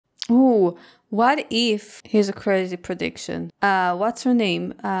Ooh, what if, here's a crazy prediction, what's her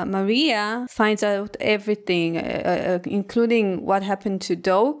name? Maria finds out everything, including what happened to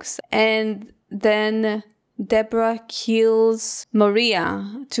Dokes, and then Deborah kills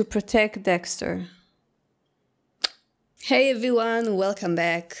Maria to protect Dexter. Hey everyone, welcome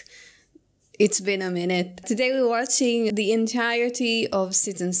back. It's been a minute. Today we're watching the entirety of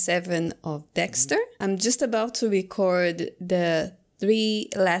season 7 of Dexter. I'm just about to record the 3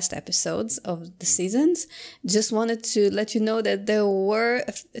 last episodes of the seasons. Just wanted to let you know that there were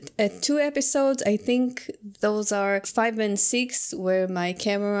 2 episodes. I think those are 5 and 6 where my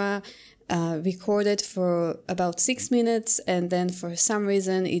camera recorded for about 6 minutes and then for some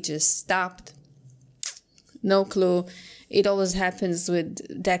reason it just stopped. No clue. It always happens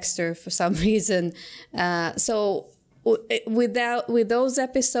with Dexter for some reason. So with those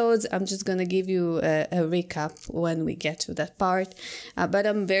episodes, I'm just going to give you a recap when we get to that part. But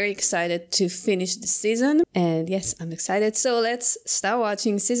I'm very excited to finish the season. And yes, I'm excited. So let's start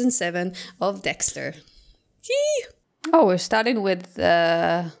watching season 7 of Dexter. Yee! Oh, we're starting with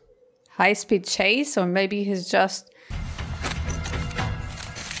high-speed chase, or maybe he's just...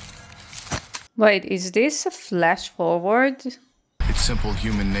 Wait, is this a flash forward? It's simple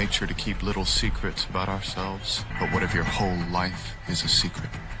human nature to keep little secrets about ourselves. But what if your whole life is a secret?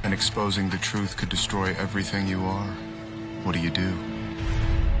 And exposing the truth could destroy everything you are. What do?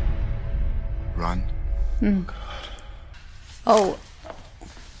 Run? God. Oh.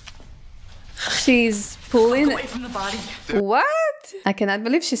 She's pulling... Walk away from the body. What? I cannot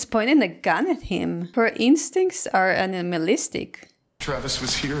believe she's pointing a gun at him. Her instincts are animalistic. Travis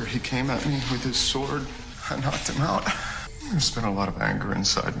was here. He came at me with his sword. I knocked him out. There's been a lot of anger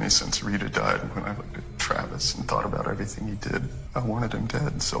inside me since Rita died. When I looked at Travis and thought about everything he did, I wanted him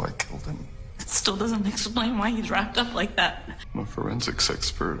dead, so I killed him. It still doesn't explain why he's wrapped up like that. I'm a forensics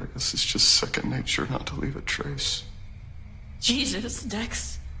expert. I guess it's just second nature not to leave a trace. Jesus,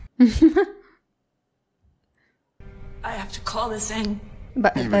 Dex. I have to call this in.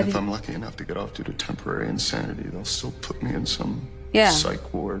 Even if I'm lucky enough to get off due to temporary insanity, they'll still put me in some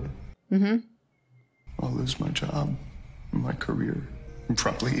psych ward. I'll lose my job, my career, and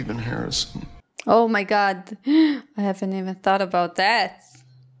probably even Harrison. Oh my God, I haven't even thought about that.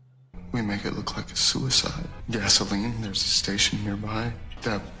 We make it look like a suicide. Gasoline, there's a station nearby.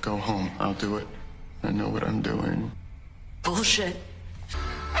 Deb, go home, I'll do it. I know what I'm doing. Bullshit.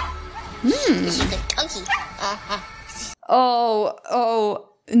 She's a donkey.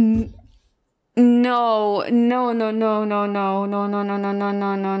 No,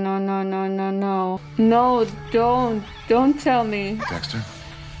 don't tell me. Dexter?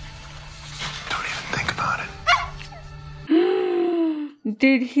 Don't even think about it.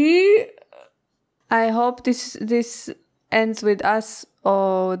 Did he? I hope this ends with us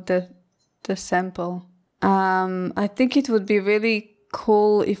or the sample. I think it would be really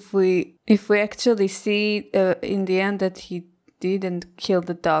cool if we actually see in the end that he didn't kill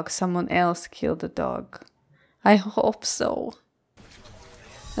the dog, someone else killed the dog. I hope so.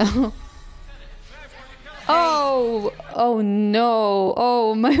 Oh no,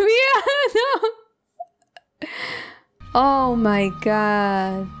 oh Maria, no. Oh my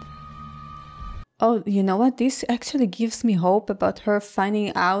God. Oh, you know what? This actually gives me hope about her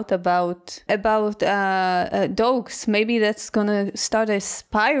finding out about Dokes. Maybe that's gonna start a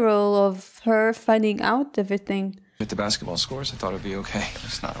spiral of her finding out everything. With the basketball scores, I thought it'd be okay.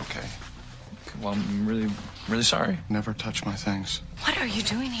 It's not okay. Well, I'm really sorry. Never touch my things. What are you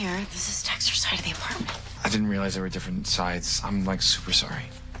doing here? This is Dexter's side of the apartment. I didn't realize there were different sides. I'm like super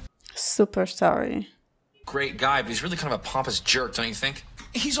sorry. Super sorry. Great guy, but he's really kind of a pompous jerk, don't you think?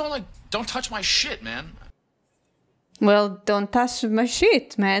 He's all like, don't touch my shit, man. Well, don't touch my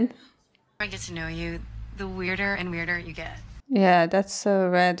shit, man. I get to know you, the weirder and weirder you get. Yeah, that's a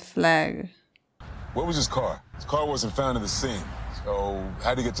red flag. Where was his car? His car wasn't found in the scene. So,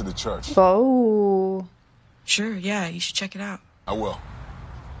 how'd he get to the church? Oh. Sure, yeah, you should check it out. I will.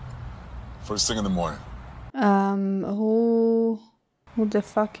 First thing in the morning. Who the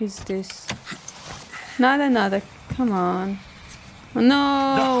fuck is this? Not another. Come on.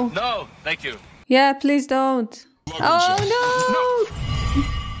 No. No, thank you. Yeah, please don't. Oh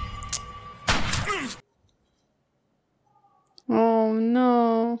no. Oh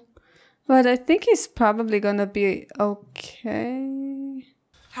no. But I think he's probably gonna be okay.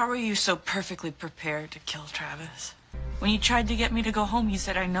 How are you so perfectly prepared to kill Travis? When you tried to get me to go home, you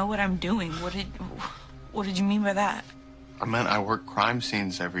said, I know what I'm doing. What did you mean by that? I meant I work crime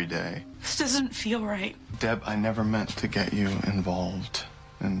scenes every day. This doesn't feel right. Deb, I never meant to get you involved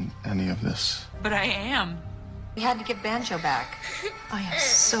in any of this. But I am. We had to get Banjo back. I am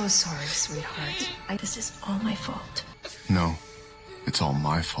so sorry, sweetheart. This is all my fault. No, it's all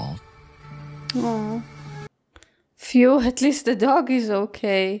my fault. Oh. Phew, at least the dog is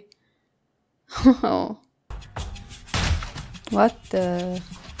okay. Oh. What the...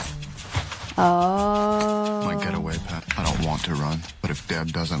 Oh. My getaway pet. I don't want to run, but if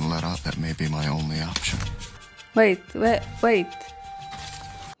Deb doesn't let up, that may be my only option. Wait.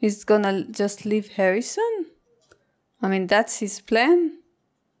 He's gonna just leave Harrison? I mean, that's his plan?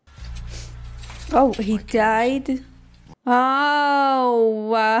 Oh, he died? Oh,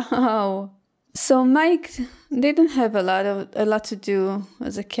 wow. So Mike didn't have a lot to do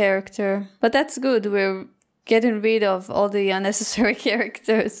as a character, but that's good. We're getting rid of all the unnecessary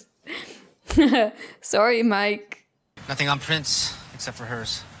characters. Sorry, Mike. Nothing on prints except for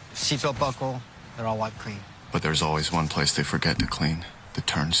hers. Seatbelt buckle, they're all wiped clean. But there's always one place they forget to clean. The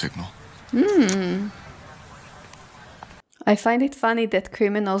turn signal. I find it funny that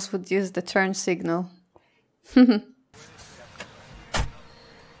criminals would use the turn signal.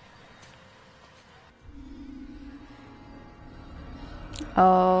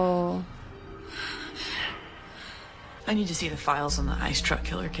 Oh. I need to see the files on the ice truck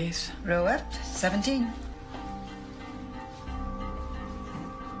killer case. Row F, 17.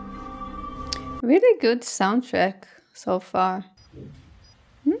 Really good soundtrack so far.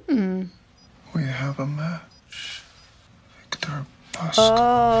 We have a match. Victor Busk.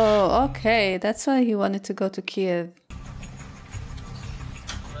 Oh, okay. That's why he wanted to go to Kiev.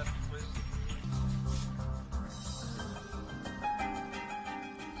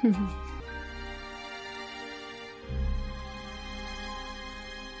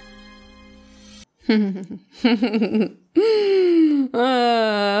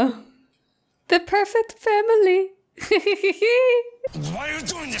 The perfect family. Why are you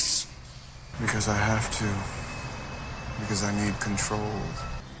doing this? Because I have to. Because I need control.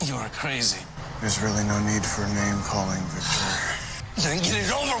 You are crazy. There's really no need for name calling, Victor. Then get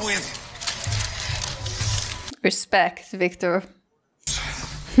it over with. Respect, Victor.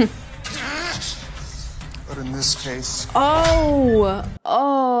 But in this case... Oh,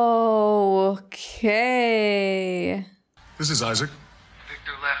 okay. This is Isaac.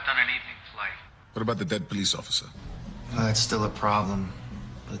 Victor left on an evening flight. What about the dead police officer? It's still a problem,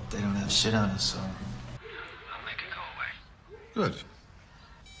 but they don't have shit on us, so... I'll make it go away. Good.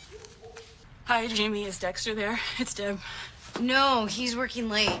 Hi, Jamie. Is Dexter there? It's Deb. No, he's working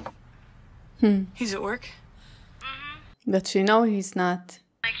late. He's at work? But you know he's not.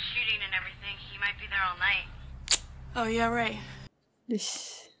 Like shooting and everything. He might be there all night. Oh, yeah, right.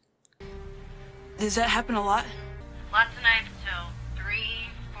 Ish. Does that happen a lot? Lots of nights till 3,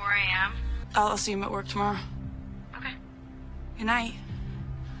 4 a.m. I'll see him at work tomorrow. Okay. Good night.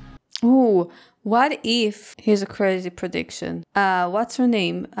 Ooh, what if, here's a crazy prediction. What's her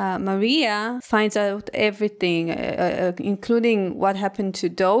name? Maria finds out everything, including what happened to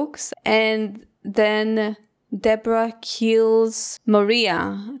Dokes, and then Deborah kills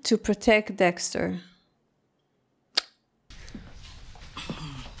Maria to protect Dexter.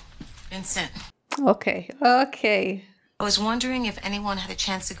 Vincent, Okay. I was wondering if anyone had a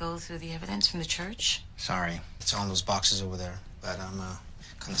chance to go through the evidence from the church. Sorry, it's all in those boxes over there, but I'm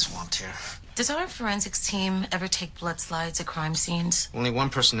kind of swamped here. Does our forensics team ever take blood slides at crime scenes? Only one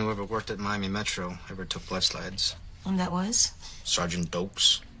person who ever worked at Miami Metro ever took blood slides. And that was? Sergeant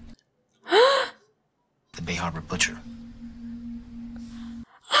Dokes. The Bay Harbor Butcher.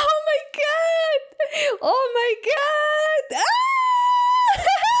 Oh my god! Oh my god! Ah!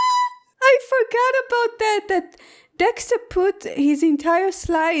 I forgot about that Dexter put his entire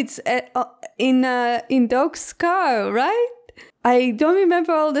slides in Dokes' car, right? I don't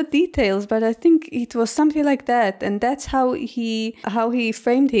remember all the details, but I think it was something like that, and that's how he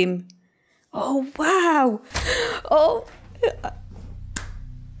framed him. Oh wow! Oh.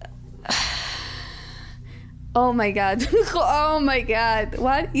 Oh my god. Oh my god.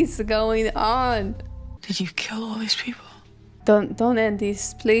 What is going on? Did you kill all these people? Don't end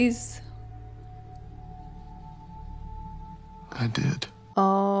this, please. I did.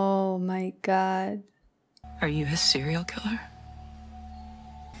 Oh my god. Are you a serial killer?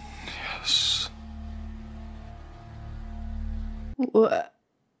 Yes.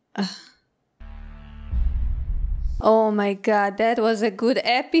 Oh my god, that was a good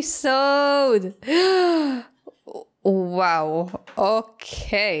episode. Wow.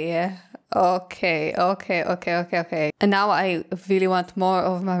 Okay. And now I really want more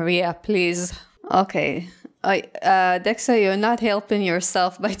of Maria, please. Okay. Dexter, you're not helping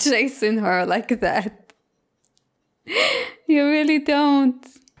yourself by chasing her like that. You really don't.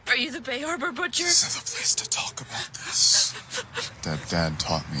 Are you the Bay Harbor butcher? This is the place to talk about this. Dad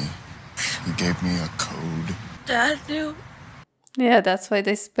taught me. He gave me a code. Dad knew. Yeah, that's why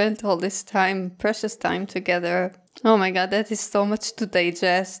they spent all this time, precious time together. Oh my god, that is so much to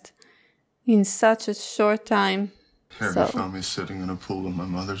digest in such a short time. Harry found me sitting in a pool of my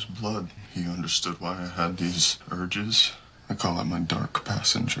mother's blood. He understood why I had these urges. I call it my dark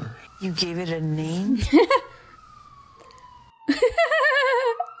passenger. You gave it a name?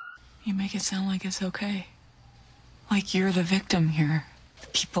 You make it sound like it's okay. Like you're the victim here. The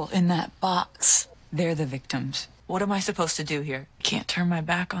people in that box, they're the victims. What am I supposed to do here? I can't turn my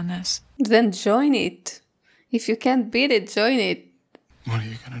back on this. Then join it. If you can't beat it, join it. What are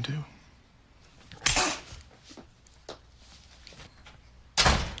you gonna do?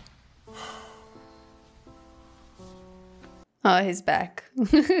 Oh, he's back.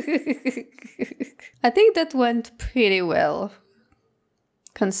 I think that went pretty well,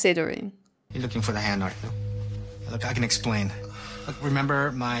 considering. You're looking for the hand art. Look, I can explain. Look,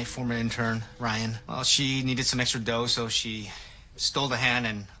 remember my former intern, Ryan? Well, she needed some extra dough, so she stole the hand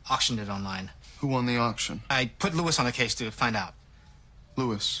and auctioned it online. Who won the auction? I put Lewis on the case to find out.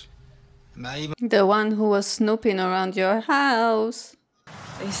 Lewis. The one who was snooping around your house.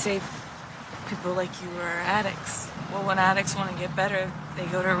 They say people like you are addicts. Well, when addicts want to get better, they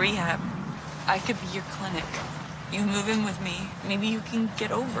go to rehab. I could be your clinic. You move in with me. Maybe you can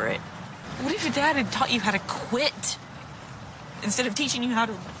get over it. What if your dad had taught you how to quit instead of teaching you how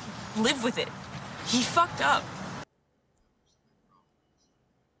to live with it? He fucked up.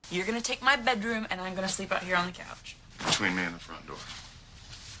 You're gonna take my bedroom and I'm gonna sleep out here on the couch. Between me and the front door.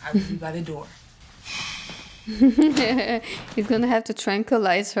 I will be by the door. He's gonna have to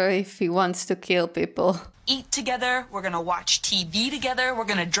tranquilize her if he wants to kill people. Eat together, we're gonna watch TV together, we're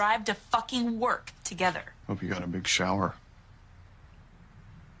gonna drive to fucking work together. Hope you got a big shower.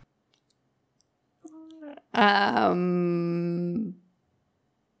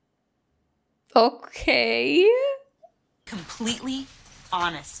 Okay. Completely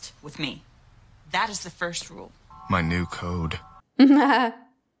honest with me. That is the first rule. My new code.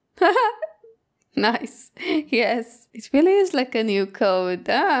 Nice. Yes, it really is like a new code.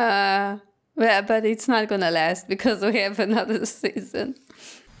 Yeah, but it's not gonna last because we have another season.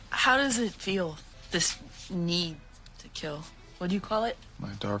 How does it feel, this need to kill? What do you call it? My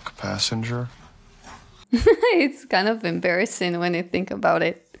dark passenger. It's kind of embarrassing when you think about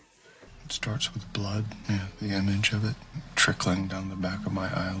it. It starts with blood. Yeah, the image of it trickling down the back of my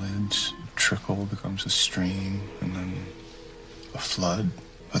eyelids. Trickle becomes a stream, and then a flood.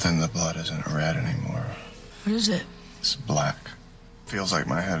 But then the blood isn't red anymore. What is it? It's black. Feels like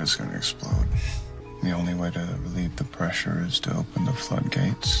my head is going to explode. The only way to relieve the pressure is to open the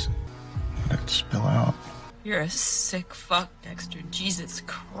floodgates. Let it spill out. You're a sick fuck, Dexter. Jesus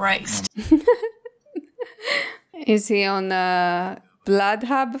Christ. Is he on Blood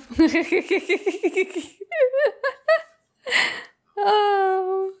Hub?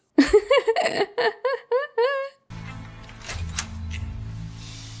 Oh. You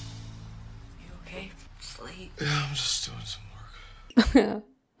okay? Sleep. Yeah, I'm just doing some work.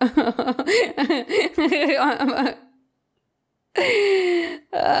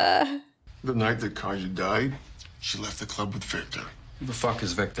 The night that Kaja died, she left the club with Victor. Who the fuck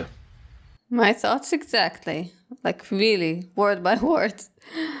is Victor? My thoughts exactly. Like really, word by word.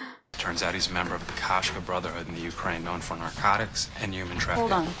 Turns out he's a member of the Kashka Brotherhood in the Ukraine, known for narcotics and human trafficking.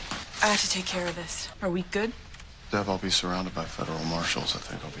 Hold on. I have to take care of this. Are we good? Dev, I'll be surrounded by federal marshals. I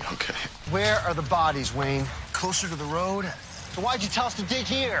think I'll be okay. Where are the bodies, Wayne? Closer to the road? So why'd you tell us to dig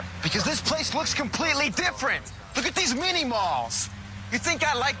here? Because this place looks completely different. Look at these mini malls. You think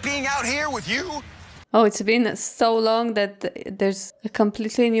I like being out here with you? Oh, it's been so long that there's a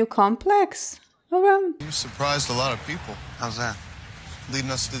completely new complex around. You surprised a lot of people. How's that?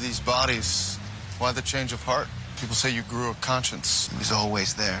 Leading us to these bodies. Why the change of heart? People say you grew a conscience. It was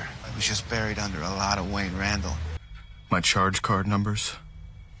always there. It was just buried under a lot of Wayne Randall. My charge card numbers.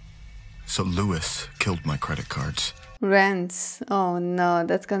 So Lewis killed my credit cards. Rents. Oh no,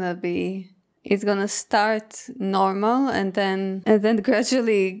 that's gonna be... It's gonna start normal and then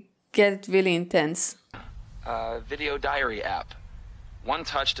gradually get really intense. Video diary app. One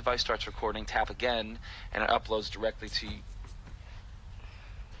touch, device starts recording, tap again, and it uploads directly to you.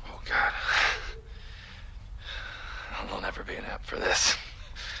 Oh, God. There'll never be an app for this.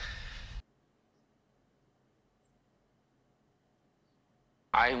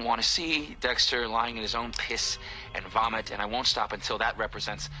 I want to see Dexter lying in his own piss and vomit, and I won't stop until that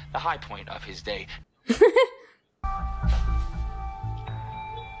represents the high point of his day.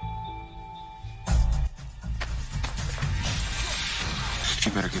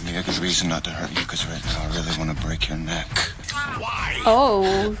 You better give me a good reason not to hurt you, because right now I really want to break your neck. Why?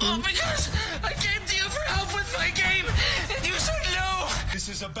 Oh. Oh, because I came to you for help with my game, and you said no. This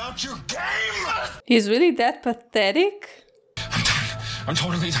is about your game! He's really that pathetic? I'm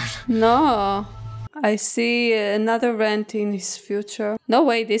totally done. No. I see another rant in his future. No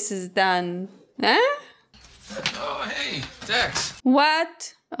way this is done. Huh? Oh, hey, Dex.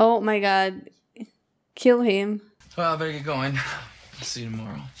 What? Oh my god. Kill him. Well, I better get going. I'll see you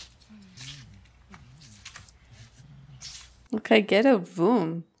tomorrow. Okay, get a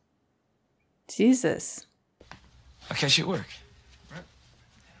room. Jesus. I'll catch you at work.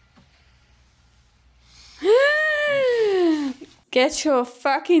 Get your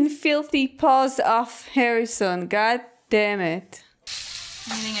fucking filthy paws off Harrison. God damn it.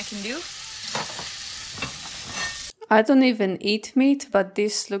 Anything I can do? I don't even eat meat, but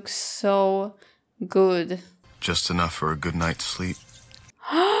this looks so good. Just enough for a good night's sleep.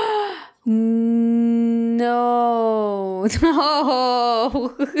 No.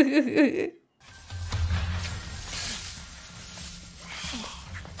 No.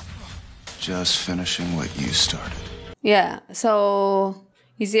 Just finishing what you started. Yeah, so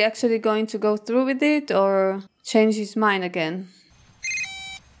is he actually going to go through with it or change his mind again?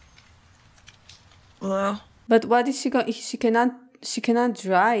 Hello? But what is she going? She cannot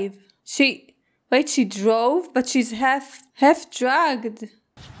drive. She drove, but she's half drugged.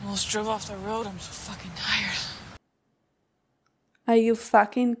 Almost drove off the road. I'm so fucking tired. Are you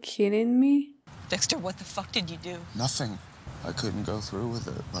fucking kidding me? Dexter, what the fuck did you do? Nothing. I couldn't go through with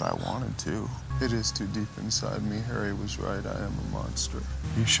it, but I wanted to. It is too deep inside me. Harry was right. I am a monster.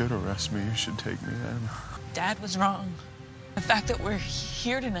 You should arrest me. You should take me in. Dad was wrong. The fact that we're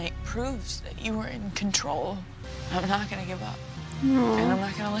here tonight proves that you were in control. I'm not gonna give up. No. And I'm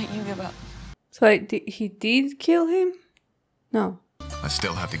not gonna let you give up. So he did kill him? No. I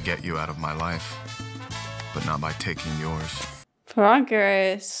still have to get you out of my life, but not by taking yours.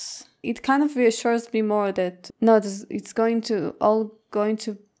 Progress. It kind of reassures me more that no, it's all going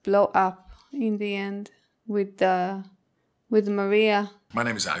to blow up in the end with Maria. My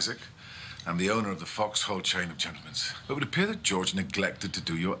name is Isaac. I'm the owner of the Foxhole chain of gentlemen's. It would appear that George neglected to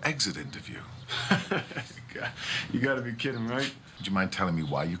do your exit interview. You gotta be kidding, right? Would you mind telling me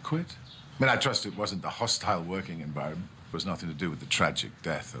why you quit? I mean, I trust it wasn't the hostile working environment. It was nothing to do with the tragic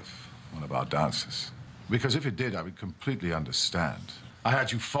death of one of our dancers. Because if it did, I would completely understand. I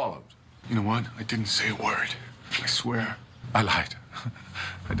had you followed. You know what? I didn't say a word. I swear. I lied.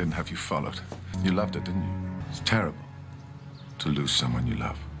 I didn't have you followed. You loved it, didn't you? It's terrible to lose someone you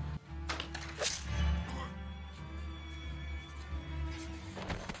love.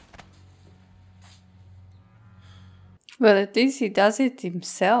 Well, at least he does it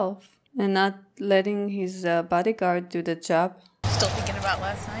himself and not letting his bodyguard do the job. Still thinking about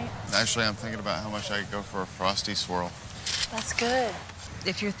last night? Actually, I'm thinking about how much I could go for a frosty swirl. That's good.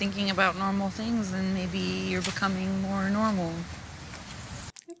 If you're thinking about normal things, then maybe you're becoming more normal.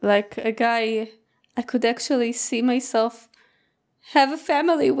 Like a guy I could actually see myself have a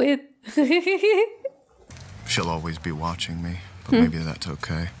family with. She'll always be watching me, but maybe that's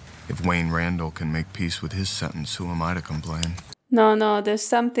okay. If Wayne Randall can make peace with his sentence, who am I to complain? No, there's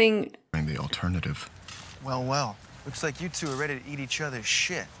something... The alternative. Well. Looks like you two are ready to eat each other's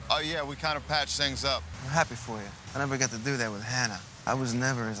shit. Oh, yeah, we kind of patched things up. I'm happy for you. I never got to do that with Hannah. I was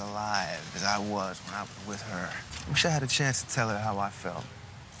never as alive as I was when I was with her. Wish I had a chance to tell her how I felt.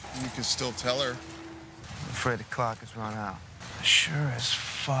 You can still tell her. I'm afraid the clock has run out. Sure as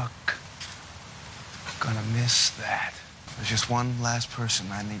fuck gonna miss that. There's just one last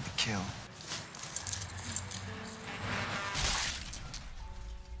person I need to kill.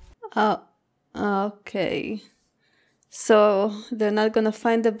 Oh, okay. So they're not gonna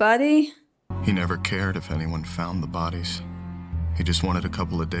find the body? He never cared if anyone found the bodies. He just wanted a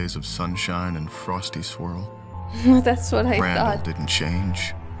couple of days of sunshine and frosty swirl. That's what I Randall thought. didn't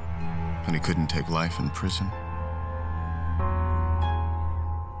change, and he couldn't take life in prison.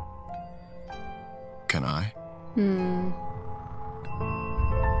 Can I?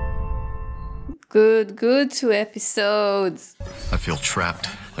 Good 2 episodes. I feel trapped,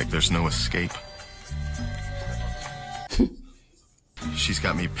 like there's no escape. She's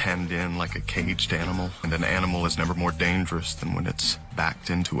got me penned in like a caged animal, and an animal is never more dangerous than when it's backed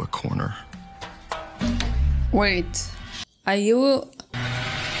into a corner. Wait, are you...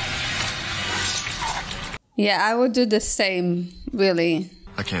 Yeah, I would do the same, really.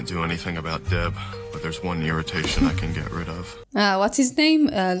 I can't do anything about Deb, but there's one irritation I can get rid of. What's his name?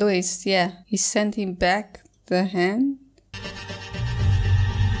 Luis, yeah. He sent him back the hand.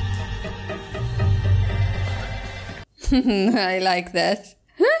 I like that.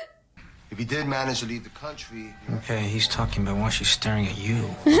 If he did manage to leave the country... Okay, he's talking about why she's staring at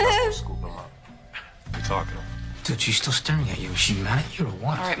you. Scoop him up. What are you talking about? Dude, she's still staring at you. Is she mad at you or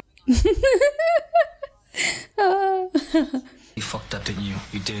what? All right. You fucked up, didn't you?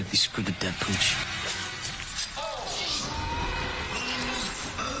 You did. You screwed the dead pooch.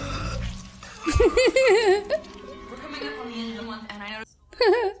 We're coming up on the end of the month, and I know.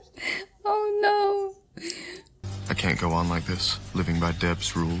 Oh no. I can't go on like this, living by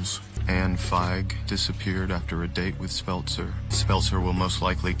Deb's rules. Anne Feig disappeared after a date with Speltzer. Speltzer will most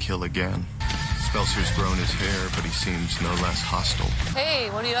likely kill again. Speltzer's grown his hair, but he seems no less hostile. Hey,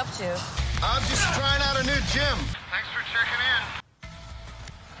 what are you up to? I'm just trying out a new gym. Thanks for checking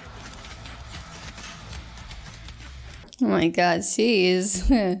in. Oh my god, she's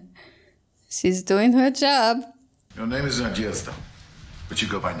doing her job. Your name is Nadezhda, but you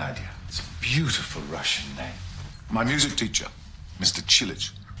go by Nadia. It's a beautiful Russian name. My music teacher, Mr.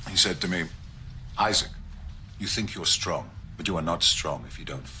 Chilich, he said to me, Isaac, you think you're strong, but you are not strong if you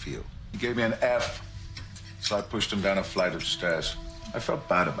don't feel. He gave me an F, so I pushed him down a flight of stairs. I felt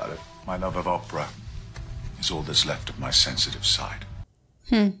bad about it. My love of opera is all that's left of my sensitive side.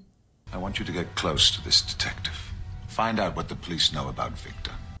 I want you to get close to this detective. Find out what the police know about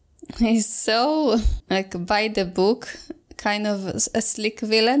Victor. He's so, like, by the book, kind of a slick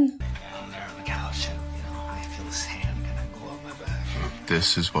villain. Down there on the couch, and, I feel his hand kind of go up my back.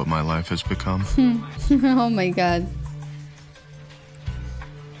 This is what my life has become. Oh my god.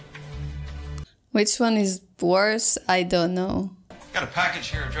 Which one is worse? I don't know. Got a package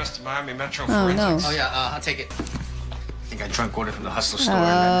here addressed to Miami Metro Oh no. Oh, yeah, I'll take it. I think I drunk order from the hustler store.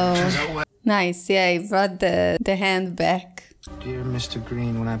 Oh. Nice, yeah, he brought the hand back. Dear Mr.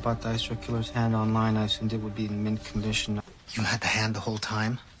 Green, when I bought the ice killer's hand online, I assumed it would be in mint condition. You had the hand the whole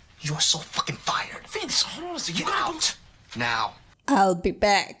time? You are so fucking fired. Vince, hold on a second. Get out. Now. I'll be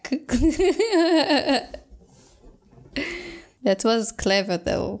back. That was clever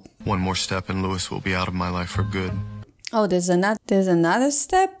though. One more step and Lewis will be out of my life for good. Oh, there's another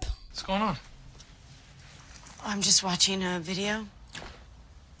step? What's going on? I'm just watching a video.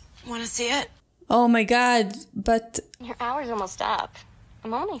 Want to see it? Oh my god, but... Your hour's almost up.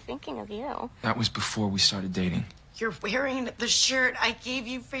 I'm only thinking of you. That was before we started dating. You're wearing the shirt I gave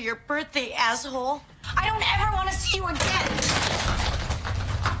you for your birthday, asshole. I don't ever want to see you again.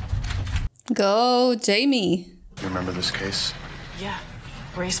 Go, Jamie. You remember this case? Yeah.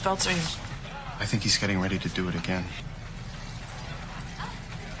 Ray Speltzer. I think he's getting ready to do it again.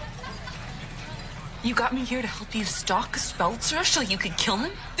 You got me here to help you stalk Speltzer so you could kill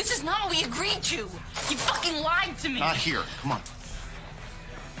him? This is not what we agreed to. You fucking lied to me. Not here. Come on.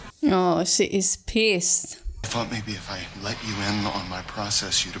 Oh, she is pissed. I thought maybe if I let you in on my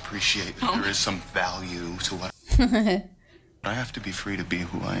process, you'd appreciate that there is some value to what... I have to be free to be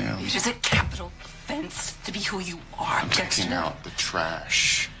who I am. It is a capital offense to be who you are, I'm Dexter. taking out the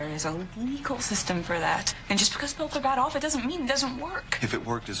trash. There is a legal system for that. And just because Speltzer got off, it doesn't mean it doesn't work. If it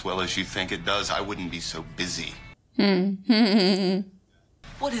worked as well as you think it does, I wouldn't be so busy.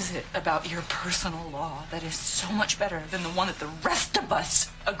 What is it about your personal law that is so much better than the one that the rest of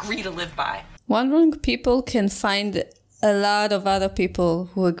us agree to live by? One wrong people can find a lot of other people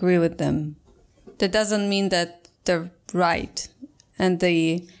who agree with them. That doesn't mean that they're right and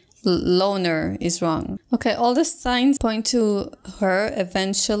the loner is wrong. Okay, all the signs point to her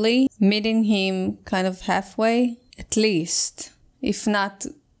eventually meeting him kind of halfway, at least, if not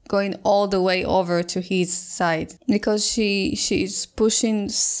going all the way over to his side, because she's pushing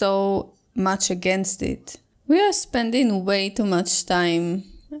so much against it. We are spending way too much time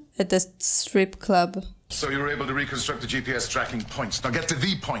at the strip club. So you were able to reconstruct the GPS tracking points. Now get to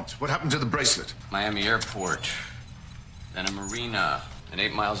the point. What happened to the bracelet? Miami Airport, then a marina, and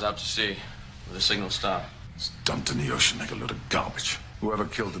 8 miles out to sea with a signal stop. It's dumped in the ocean like a load of garbage. Whoever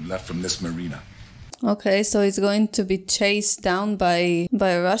killed him left from this marina. Okay, so he's going to be chased down by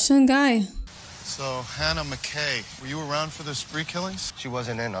a Russian guy. So, Hannah McKay, were you around for the spree killings? She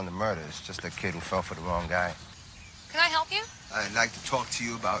wasn't in on the murders, just a kid who fell for the wrong guy. Can I help you? I'd like to talk to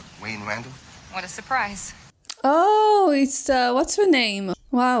you about Wayne Randall. What a surprise. Oh, it's, what's her name?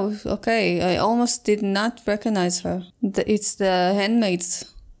 Wow, okay, I almost did not recognize her. It's the Handmaid's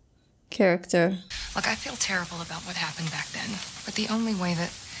character. Look, I feel terrible about what happened back then, but the only way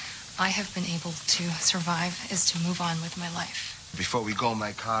that I have been able to survive is to move on with my life. Before we go,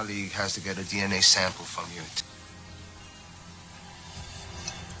 my colleague has to get a DNA sample from you.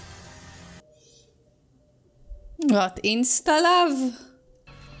 What, insta-love?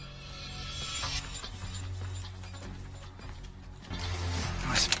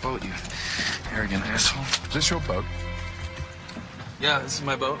 Nice boat, you arrogant asshole. Is this your boat? Yeah, this is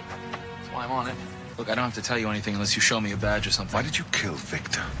my boat. why I'm on it. Look, I don't have to tell you anything unless you show me a badge or something. Why did you kill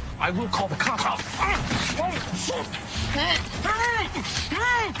Victor? I will call the cops.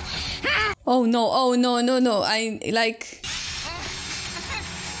 Oh no, oh no, no, no. I like...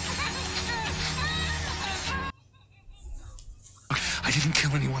 I didn't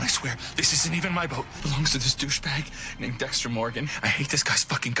kill anyone, I swear. This isn't even my boat. It belongs to this douchebag named Dexter Morgan. I hate this guy's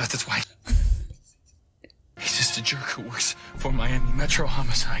fucking guts, that's why. He's just a jerk who works for Miami Metro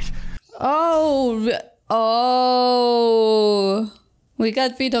Homicide. Oh, oh. We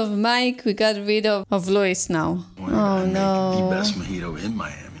got rid of Mike, we got rid of Lois now. Oh no. The best mojito in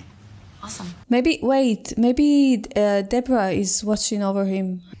Miami. Awesome. Maybe, wait, maybe Deborah is watching over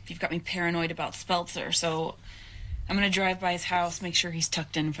him. You've got me paranoid about Speltzer, so I'm gonna drive by his house, make sure he's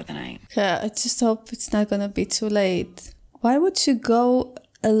tucked in for the night. Yeah, I just hope it's not gonna be too late. Why would you go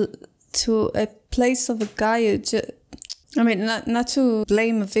to a place of a guy who I mean, not to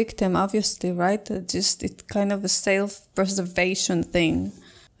blame a victim, obviously, right? Just it's kind of a self-preservation thing.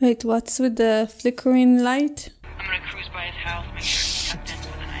 Wait, what's with the flickering light? I'm gonna cruise by his house, make sure he's tucked in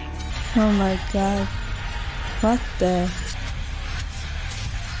for the night. Oh my god. What the...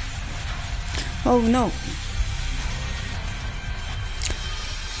 Oh no.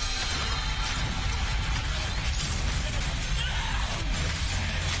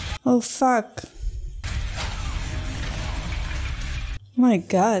 Oh fuck. My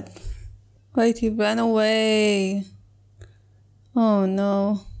god. Wait, he ran away. Oh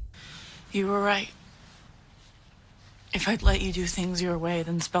no. You were right. If I'd let you do things your way,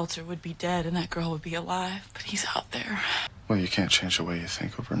 then Speltzer would be dead and that girl would be alive. But he's out there. Well, you can't change the way you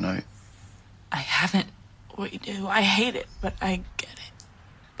think overnight. I haven't what you do. I hate it, but I get it.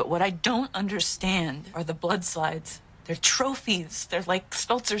 But what I don't understand are the blood slides. They're trophies. They're like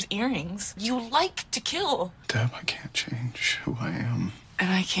Speltzer's earrings. You like to kill. Deb, I can't change who I am.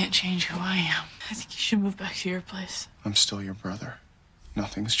 And I can't change who I am. I think you should move back to your place. I'm still your brother.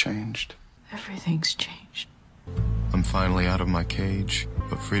 Nothing's changed. Everything's changed. I'm finally out of my cage,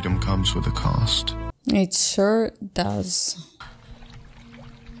 but freedom comes with a cost. It sure does.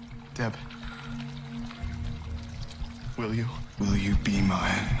 Deb, will you? Will you be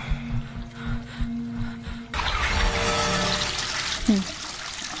mine?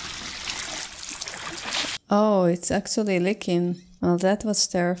 Oh, it's actually licking. Well, that was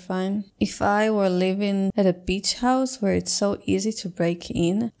terrifying. If I were living at a beach house where it's so easy to break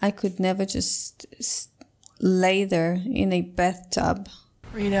in, I could never just lay there in a bathtub.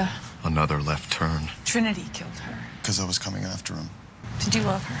 Rita. Another left turn. Trinity killed her. Because I was coming after him. Did you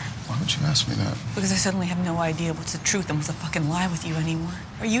love her? Why would you ask me that? Because I suddenly have no idea what's the truth and what's a fucking lie with you anymore.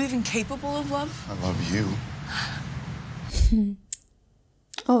 Are you even capable of love? I love you.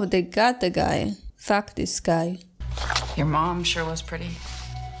 Oh, they got the guy. Fuck this guy. Your mom sure was pretty.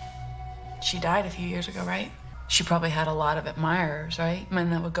 She died a few years ago, right? She probably had a lot of admirers, right?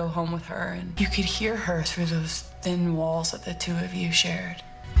 Men that would go home with her, and you could hear her through those thin walls that the two of you shared.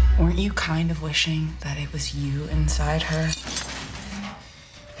 Weren't you kind of wishing that it was you inside her?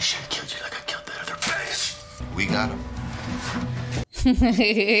 I should have killed you like I killed that other base. We got him.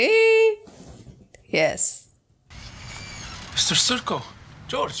 Yes. Mr. Circo,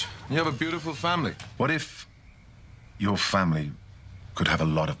 George, you have a beautiful family. What if your family could have a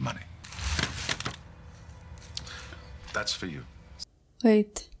lot of money? That's for you.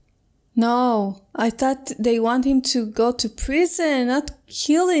 Wait. No, I thought they want him to go to prison, not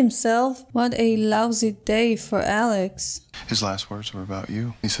kill himself. What a lousy day for Alex. His last words were about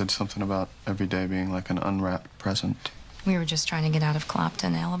you. He said something about every day being like an unwrapped present. We were just trying to get out of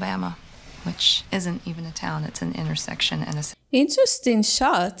Clopton, Alabama, which isn't even a town, it's an intersection and a... Interesting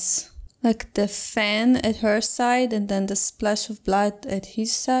shots. Like the fan at her side and then the splash of blood at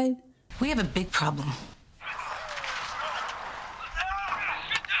his side. We have a big problem.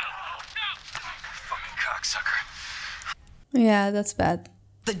 Yeah, that's bad.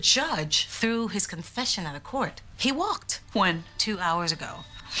 The judge threw his confession out of court. He walked. When? 2 hours ago.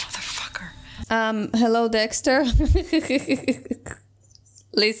 Motherfucker. Hello, Dexter.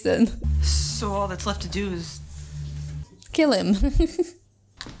 Listen. So all that's left to do is... kill him.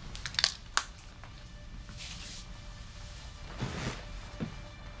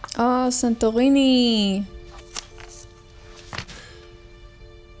 Oh, Santorini.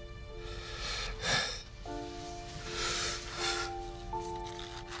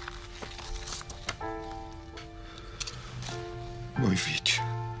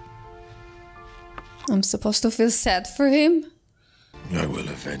 I'm supposed to feel sad for him? I will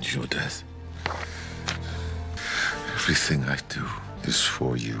avenge your death. Everything I do is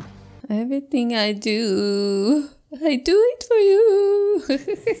for you. Everything I do it for you.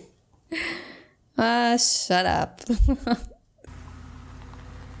 Shut up.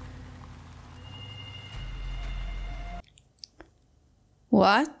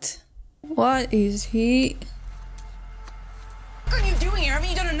 What? What is he? What are you doing here? Haven't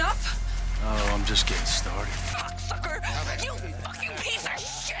you done enough? Oh, I'm just getting started. Fuck, sucker! You fucking piece of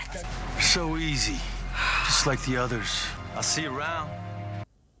shit! So easy. Just like the others. I'll see you around.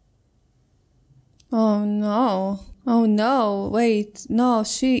 Oh no. Oh no. Wait. No,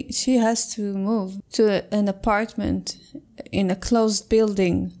 she has to move to an apartment in a closed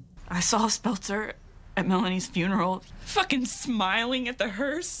building. I saw Spelter at Melanie's funeral, fucking smiling at the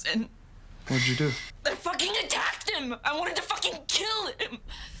hearse, and What'd you do? I fucking attacked him! I wanted to fucking kill him!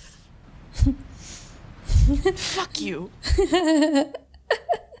 Fuck you.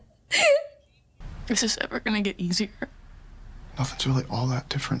 Is this ever gonna get easier? Nothing's really all that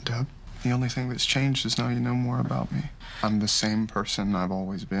different, Deb. The only thing that's changed is now you know more about me. I'm the same person I've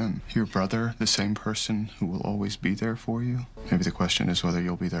always been. Your brother, the same person who will always be there for you. Maybe the question is whether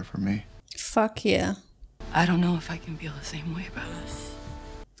you'll be there for me. Fuck yeah. I don't know if I can feel the same way about us.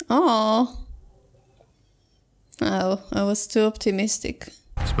 Oh, I was too optimistic.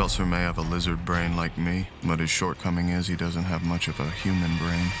 Spelcer may have a lizard brain like me, but his shortcoming is he doesn't have much of a human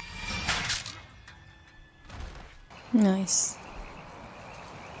brain. Nice.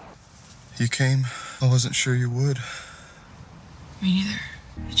 You came. I wasn't sure you would. Me neither.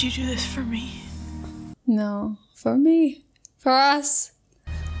 Did you do this for me? No, for me. For us.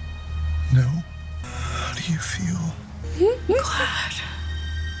 No. How do you feel? Glad.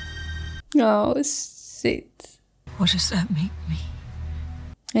 Oh, shit. What does that make me?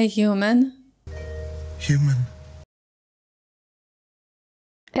 A human. Human.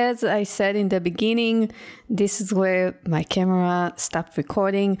 As I said in the beginning, this is where my camera stopped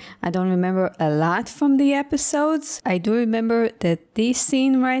recording. I don't remember a lot from the episodes. I do remember that this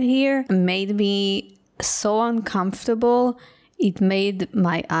scene right here made me so uncomfortable. It made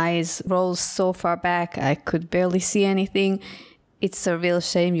my eyes roll so far back I could barely see anything. It's a real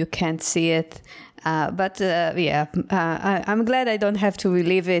shame you can't see it. I'm glad I don't have to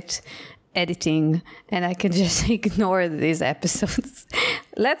relive it editing and I can just ignore these episodes.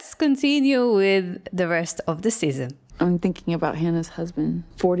 Let's continue with the rest of the season. I'm thinking about Hannah's husband.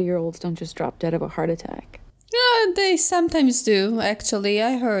 40-year-olds don't just drop dead of a heart attack. Yeah, they sometimes do, actually.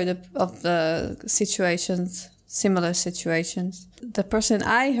 I heard of the situations, similar situations. The person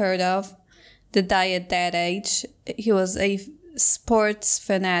I heard of that died at that age, he was a sports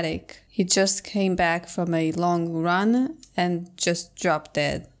fanatic. He just came back from a long run and just dropped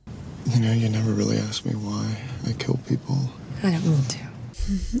dead. You know, you never really asked me why I kill people. I don't need to.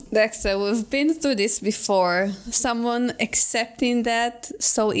 Dexter, we've been through this before. Someone accepting that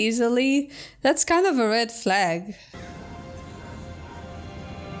so easily, that's kind of a red flag.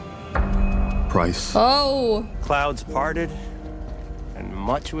 Price. Oh! Clouds parted, and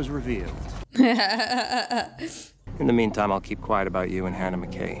much was revealed. In the meantime, I'll keep quiet about you and Hannah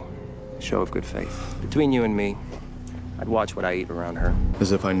McKay. Show of good faith. Between you and me, I'd watch what I eat around her.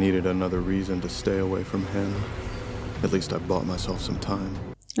 As if I needed another reason to stay away from Hannah. At least I bought myself some time.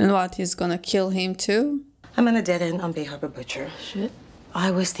 And what, he's gonna kill him too? I'm on a dead end on Bay Harbor Butcher. Shit.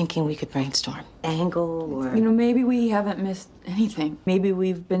 I was thinking we could brainstorm. Angle or... You know, maybe we haven't missed anything. Maybe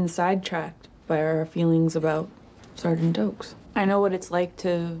we've been sidetracked by our feelings about Sergeant Oakes. I know what it's like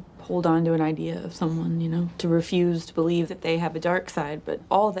to hold on to an idea of someone, you know, to refuse to believe that they have a dark side, but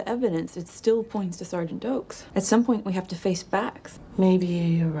all the evidence, it still points to Sergeant Oakes. At some point, we have to face facts. Maybe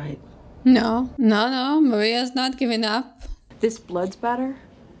you're right. No, Maria's not giving up. This blood spatter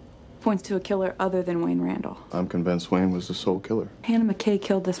points to a killer other than Wayne Randall. I'm convinced Wayne was the sole killer. Hannah McKay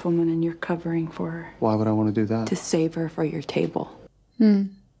killed this woman and you're covering for her. Why would I want to do that? To save her for your table.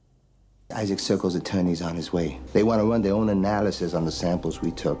 Isaac Circle's attorney's on his way. They want to run their own analysis on the samples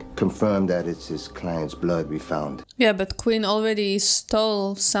we took. Confirm that it's his client's blood we found. Yeah, but Quinn already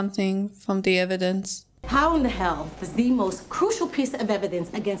stole something from the evidence. How in the hell does the most crucial piece of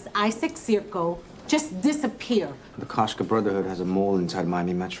evidence against Isaac Circo just disappear? The Koshka Brotherhood has a mole inside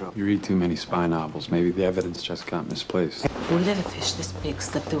Miami Metro. You read too many spy novels. Maybe the evidence just got misplaced. If we let a fish this big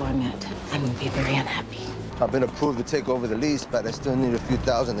slip through our net, I'm gonna be very unhappy. I've been approved to take over the lease, but I still need a few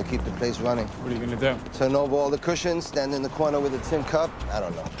thousand to keep the place running. What are you gonna do? Turn over all the cushions, stand in the corner with a tin cup? I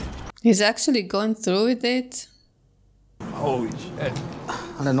don't know. He's actually going through with it. Holy shit.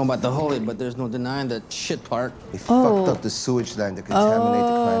 I don't know about the holy, but there's no denying the shit part. They fucked up the sewage line to contaminate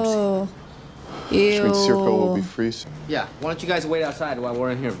the crime scene. Which means Circo will be free soon. Yeah, why don't you guys wait outside while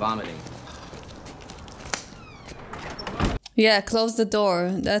we're in here vomiting? Yeah, close the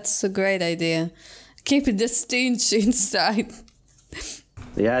door. That's a great idea. Keep the stench inside.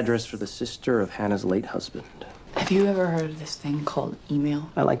 The The address for the sister of Hannah's late husband. Have you ever heard of this thing called email?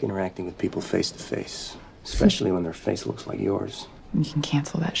 I like interacting with people face to face, especially when their face looks like yours. You can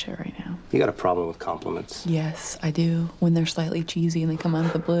cancel that shit right now. You got a problem with compliments? Yes, I do. When they're slightly cheesy and they come out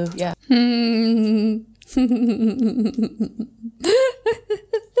of the blue, yeah.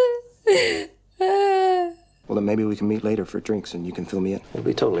 Well, then maybe we can meet later for drinks and you can fill me in. It'll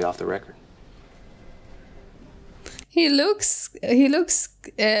be totally off the record. He looks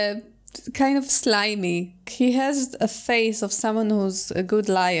kind of slimy. He has a face of someone who's a good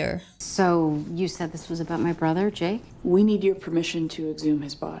liar. So you said this was about my brother, Jake? We need your permission to exhume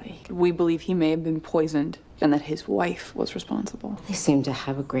his body. We believe he may have been poisoned and that his wife was responsible. They seem to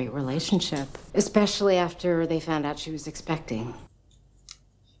have a great relationship, especially after they found out she was expecting.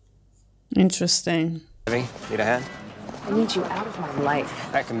 Interesting. Need a hand? I need you out of my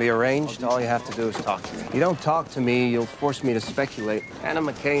life. That can be arranged. All you have to do is talk to me. If you don't talk to me, you'll force me to speculate. Hannah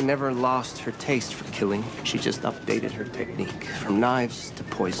McKay never lost her taste for killing. She just updated her technique from knives to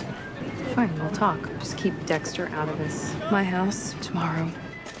poison. Fine, we'll talk. Just keep Dexter out of this. My house tomorrow,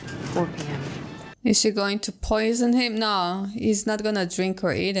 4 p.m. Is she going to poison him? No, he's not gonna drink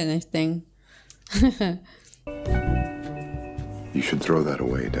or eat anything. You should throw that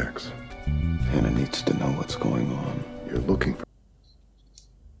away, Dex. Hannah needs to know what's going on. You're looking for...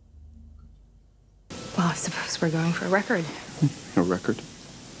 Well, I suppose we're going for a record. A record?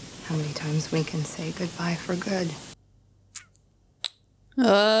 How many times we can say goodbye for good?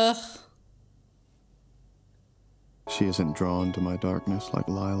 She isn't drawn to my darkness like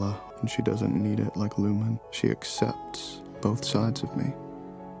Lila, and she doesn't need it like Lumen. She accepts both sides of me.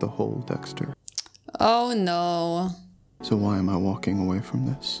 The whole Dexter. Oh no. So why am I walking away from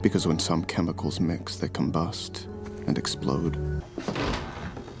this? Because when some chemicals mix, they combust and explode.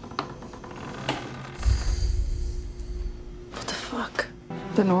 What the fuck?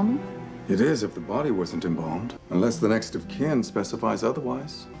 Is that normal? It is if the body wasn't embalmed. Unless the next of kin specifies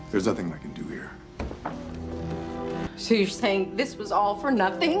otherwise. There's nothing I can do here. So you're saying this was all for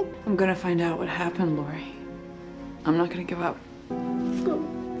nothing? I'm gonna find out what happened, Lori. I'm not gonna give up.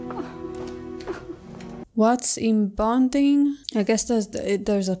 What's in bonding? I guess there's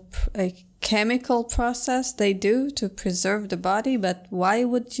a chemical process they do to preserve the body, but why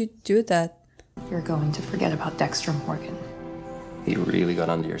would you do that? You're going to forget about Dexter Morgan. He really got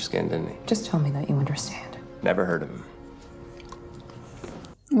under your skin, didn't he? Just tell me that you understand. Never heard of him.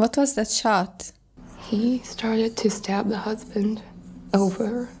 What was that shot? He started to stab the husband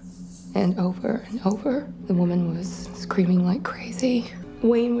over and over and over. The woman was screaming like crazy.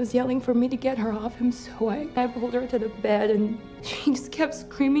 Wayne was yelling for me to get her off him, so I pulled her to the bed and she just kept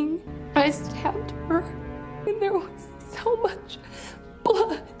screaming. I stabbed her and there was so much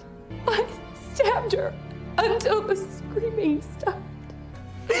blood. I stabbed her until the screaming stopped.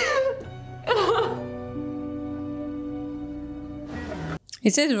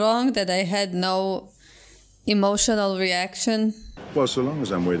 Is it wrong that I had no emotional reaction? Well, so long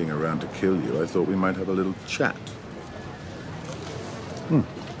as I'm waiting around to kill you, I thought we might have a little chat.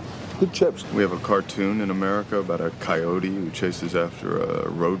 Good chips. We have a cartoon in America about a coyote who chases after a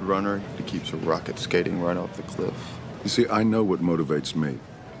road runner. He keeps a rocket skating right off the cliff. You see, I know what motivates me.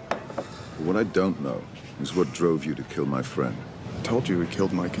 But what I don't know is what drove you to kill my friend. I told you he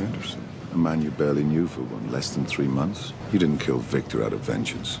killed Mike Anderson, a man you barely knew for less than 3 months. You didn't kill Victor out of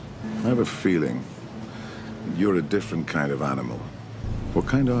vengeance. I have a feeling you're a different kind of animal. What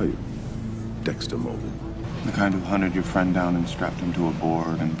kind are you? Dexter Morgan. The kind who hunted your friend down and strapped him to a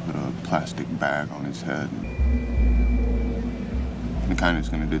board and put a plastic bag on his head. The kind who's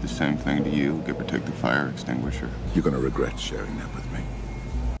gonna do the same thing to you, give or take the fire extinguisher. You're gonna regret sharing that with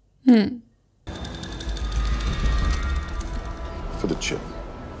me. For the chip.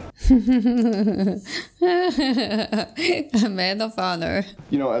 A man of honor.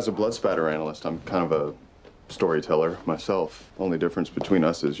 You know, as a blood spatter analyst, I'm kind of a storyteller myself. Only difference between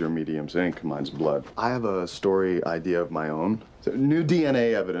us is your medium's ink, mine's blood. I have a story idea of my own. So new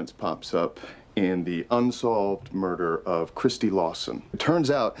DNA evidence pops up in the unsolved murder of Christy Lawson. It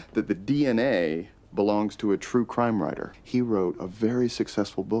turns out that the DNA belongs to a true crime writer. He wrote a very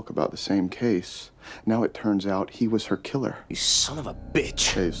successful book about the same case. Now it turns out he was her killer. You son of a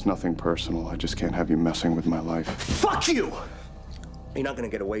bitch. Hey, it's nothing personal. I just can't have you messing with my life. Fuck you! You're not gonna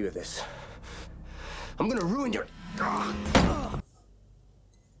get away with this. I'm gonna ruin your...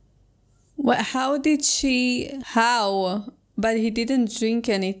 What? How did she... How? But he didn't drink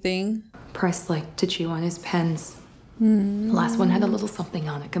anything. Price liked to chew on his pens. The last one had a little something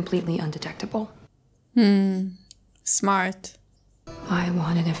on it, completely undetectable. Smart. I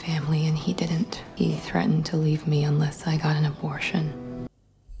wanted a family and he didn't. He threatened to leave me unless I got an abortion.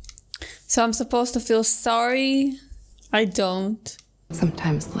 So I'm supposed to feel sorry? I don't.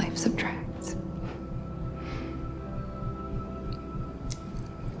 Sometimes life subtracts.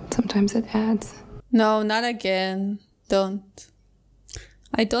 Sometimes it adds. No, not again. Don't.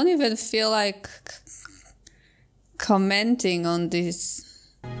 I don't even feel like commenting on this.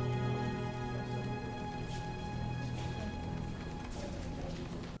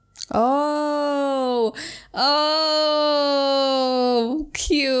 Oh, oh,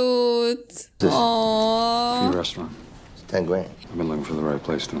 cute. Aww. Your restaurant. It's 10 grand. I've been looking for the right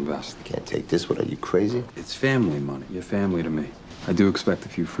place to invest. Can't take this. What, are you crazy? It's family money. You're family to me. I do expect a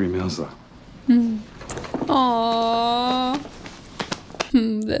few free meals, though. Aww.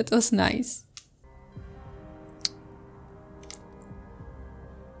 That was nice.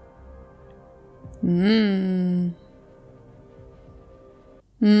 Mmm.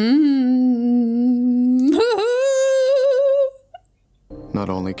 Not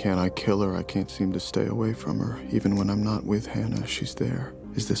only can't I kill her, I can't seem to stay away from her. Even when I'm not with Hannah, she's there.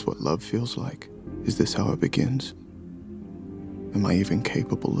 Is this what love feels like? Is this how it begins? Am I even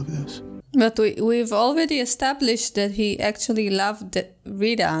capable of this? But we've already established that he actually loved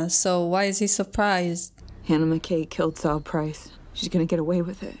Rita, so why is he surprised? Hannah McKay killed Sal Price. She's gonna get away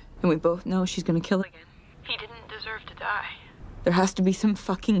with it. And we both know she's gonna kill again. He didn't deserve to die. There has to be some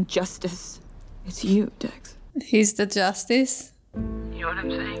fucking justice. It's you, Dex. He's the justice? You know what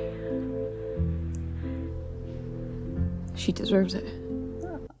I'm saying? She deserves it.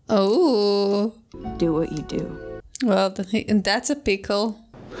 Oh. Do what you do. Well, that's a pickle.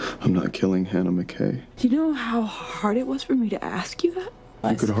 I'm not killing Hannah McKay. Do you know how hard it was for me to ask you that?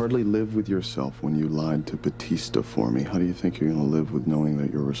 You could hardly live with yourself when you lied to Batista for me. How do you think you're gonna live with knowing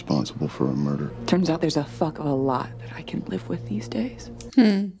that you're responsible for a murder? Turns out there's a fuck of a lot that I can live with these days.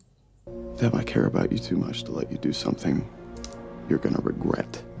 Deb, I care about you too much to let you do something you're gonna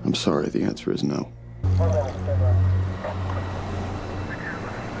regret. I'm sorry, the answer is no.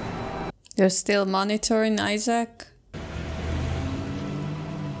 You're still monitoring Isaac?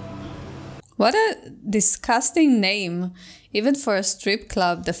 What a disgusting name. Even for a strip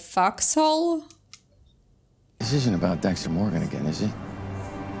club, the Foxhole? This isn't about Dexter Morgan again, is it?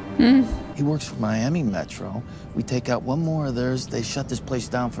 He works for Miami Metro. We take out one more of theirs, they shut this place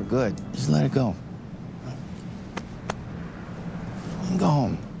down for good. Just let it go. And go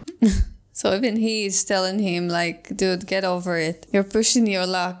home. So even he is telling him, like, dude, get over it. You're pushing your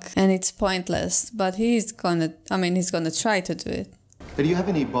luck and it's pointless. But he's gonna try to do it. Hey, do you have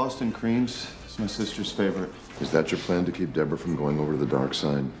any Boston creams? It's my sister's favorite. Is that your plan to keep Deborah from going over to the dark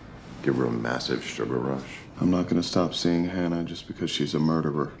side? Give her a massive sugar rush? I'm not gonna stop seeing Hannah just because she's a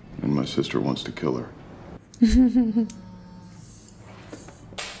murderer and my sister wants to kill her.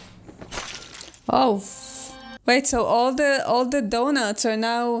 Oh, wait, so all the donuts are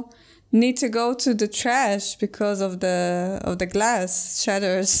now need to go to the trash because of the glass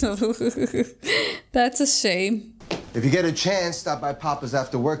shatters. That's a shame. If you get a chance, stop by Papa's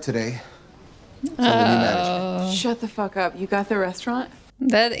after work today. It's under new management. Shut the fuck up. You got the restaurant?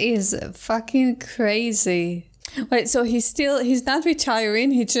 That is fucking crazy. Wait, so he's not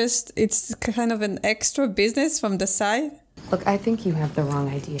retiring, it's kind of an extra business from the side? Look, I think you have the wrong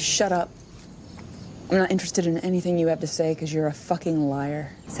idea. Shut up. I'm not interested in anything you have to say because you're a fucking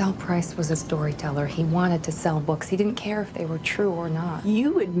liar. Sal Price was a storyteller. He wanted to sell books. He didn't care if they were true or not.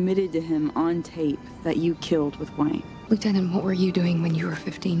 You admitted to him on tape that you killed with Wayne. Lieutenant, what were you doing when you were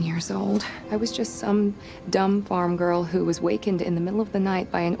 15 years old? I was just some dumb farm girl who was wakened in the middle of the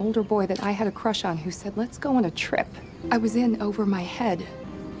night by an older boy that I had a crush on who said, let's go on a trip. I was in over my head.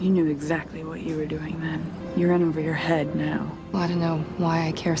 You knew exactly what you were doing then. You're in over your head now. Well, I don't know why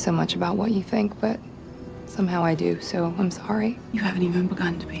I care so much about what you think, but somehow I do, so I'm sorry. You haven't even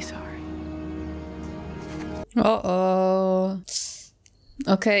begun to be sorry. Uh-oh.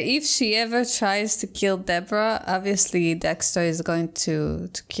 Okay, if she ever tries to kill Deborah, obviously Dexter is going to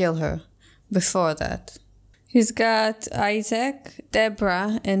kill her before that. He's got Isaac,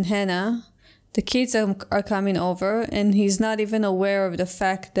 Deborah, and Hannah. The kids are coming over, and he's not even aware of the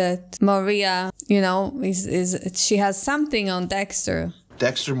fact that Maria, she has something on Dexter.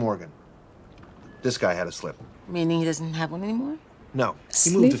 Dexter Morgan. This guy had a slip. Meaning he doesn't have one anymore? No, he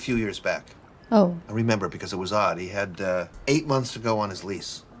Slip? moved a few years back. Oh. I remember because it was odd. He had 8 months to go on his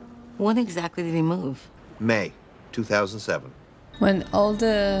lease. When exactly did he move? May 2007. When all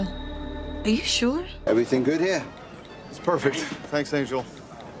the... Are you sure? Everything good here? It's perfect. Thanks, Angel.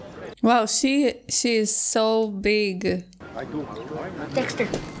 Wow, she is so big. Dexter,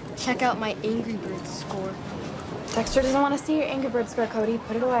 check out my Angry Birds score. Dexter doesn't want to see your Angry Birds score, Cody.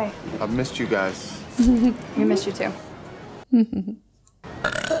 Put it away. I've missed you guys. We missed you too.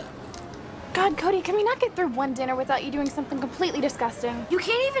 God, Cody, can we not get through one dinner without you doing something completely disgusting? You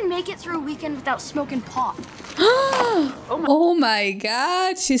can't even make it through a weekend without smoking pot. Oh my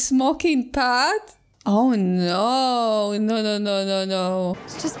God, she's smoking pot? Oh no, no.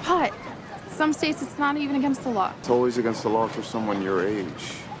 It's just pot. Some states it's not even against the law. It's always against the law for someone your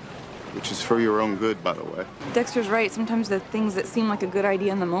age, which is for your own good, by the way. Dexter's right. Sometimes the things that seem like a good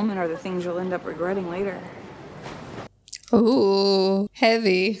idea in the moment are the things you'll end up regretting later. Ooh,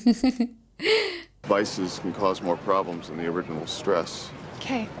 heavy. Vices can cause more problems than the original stress.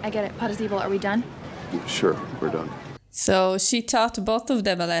 Okay, I get it. Pot is evil. Are we done? Sure, we're done. So she taught both of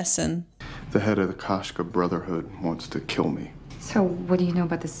them a lesson. The head of the Kashka Brotherhood wants to kill me. So what do you know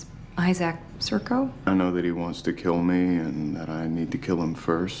about this Isaac Serco? I know that he wants to kill me and that I need to kill him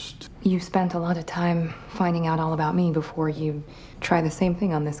first. You spent a lot of time finding out all about me before you try the same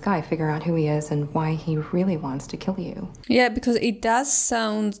thing on this guy, figure out who he is and why he really wants to kill you. Yeah, because it does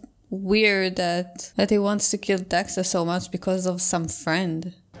sound weird that he wants to kill Dexter so much because of some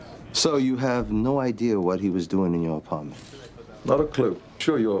friend. So you have no idea what he was doing in your apartment? Not a clue.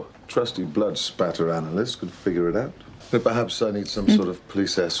 Sure, your trusty blood spatter analyst could figure it out. But perhaps I need some sort of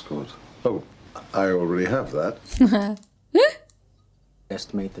police escort. Oh, I already have that.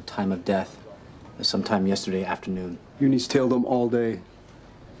 Estimate the time of death as sometime yesterday afternoon. Uni's tailed him all day.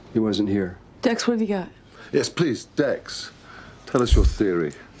 He wasn't here. Dex, what have you got? Yes, please, Dex. Tell us your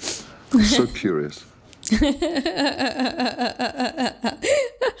theory. I'm so curious.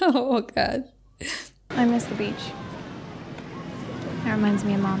 Oh, God. I miss the beach. That reminds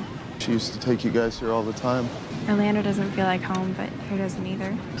me of Mom. She used to take you guys here all the time. Orlando doesn't feel like home, but here doesn't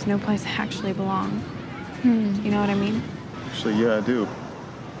either. There's no place I actually belong. You know what I mean? Actually, yeah, I do.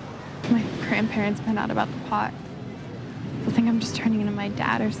 My grandparents found out about the pot. They'll think I'm just turning into my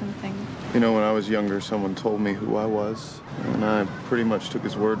dad or something. You know, when I was younger, someone told me who I was, and I pretty much took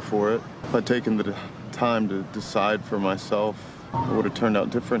his word for it. If I'd taken the time to decide for myself, it would have turned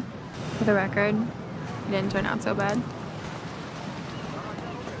out different. For the record, it didn't turn out so bad.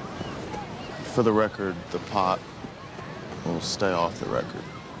 For the record, the pot will stay off the record.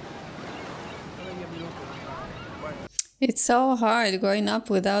 It's so hard growing up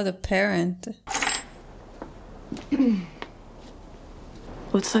without a parent.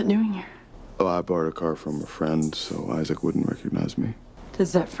 What's that doing here? Oh, I borrowed a car from a friend, so Isaac wouldn't recognize me.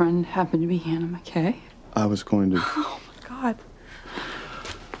 Does that friend happen to be Hannah McKay? I was going to... Oh, my God.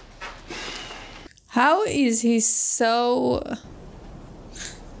 How is he so...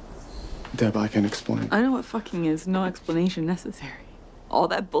 Deb, I can explain. I know what fucking is. No explanation necessary. All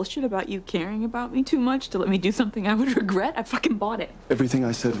that bullshit about you caring about me too much to let me do something I would regret, I fucking bought it. Everything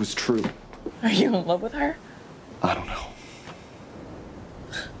I said was true. Are you in love with her? I don't know.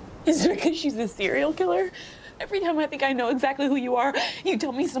 Is it because she's a serial killer? Every time I think I know exactly who you are, you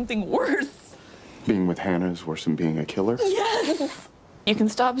tell me something worse. Being with Hannah is worse than being a killer? Yes! You can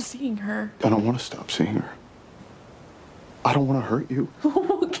stop seeing her. I don't want to stop seeing her. I don't want to hurt you.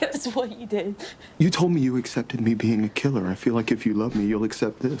 Guess what you did? You told me you accepted me being a killer. I feel like if you love me, you'll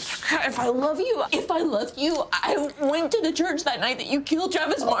accept this. If I love you, I went to the church that night that you killed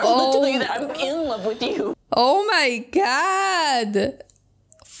Travis Martin to tell you that I'm in love with you. Oh my God.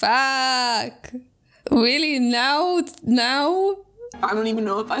 Fuck. Really? Now? I don't even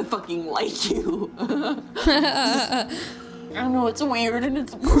know if I fucking like you. I know it's weird and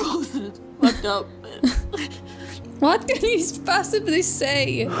it's gross and it's fucked up. What can he possibly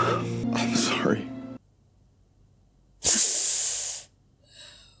say? I'm sorry.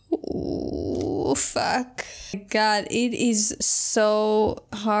 Ooh, fuck. God, it is so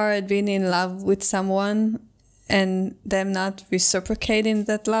hard being in love with someone and them not reciprocating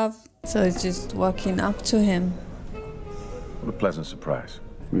that love. So it's just walking up to him. What a pleasant surprise.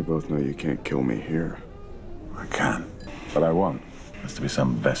 We both know you can't kill me here. I can, but I won't. There's to be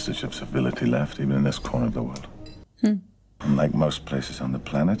some vestige of civility left, even in this corner of the world. Unlike most places on the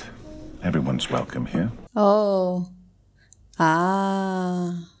planet, everyone's welcome here. Oh.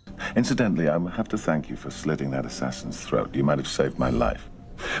 Ah. Incidentally, I have to thank you for slitting that assassin's throat. You might have saved my life.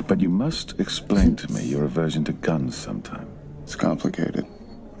 But you must explain to me your aversion to guns sometime. It's complicated.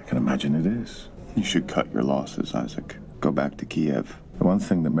 I can imagine it is. You should cut your losses, Isaac. Go back to Kiev. The one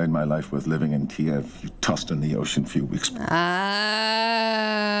thing that made my life worth living in Kiev, you tossed in the ocean a few weeks back. Ah.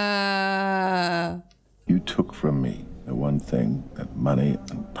 You took from me the one thing that money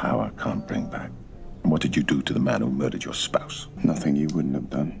and power can't bring back. And what did you do to the man who murdered your spouse? Nothing you wouldn't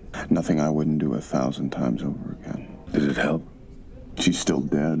have done. Nothing I wouldn't do 1,000 times over again. Did it help? She's still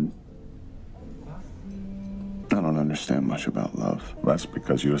dead. I don't understand much about love. That's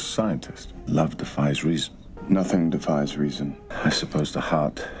because you're a scientist. Love defies reason. Nothing defies reason. I suppose the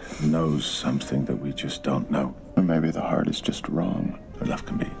heart knows something that we just don't know. Or maybe the heart is just wrong. Love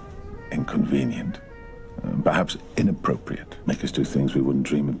can be inconvenient, perhaps inappropriate, make us do things we wouldn't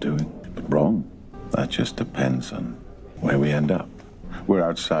dream of doing. But wrong, that just depends on where we end up. We're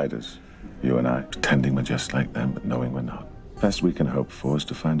outsiders, you and I, pretending we're just like them, but knowing we're not. Best we can hope for is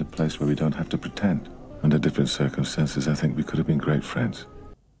to find a place where we don't have to pretend. Under different circumstances, I think we could have been great friends.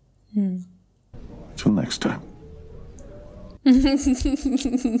 Till next time.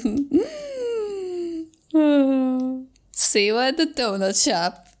 See you at the donut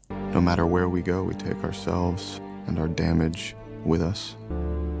shop. No matter where we go, we take ourselves and our damage with us.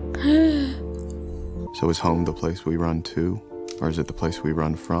 So is home the place we run to, or is it the place we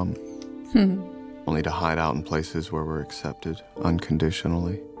run from? Only to hide out in places where we're accepted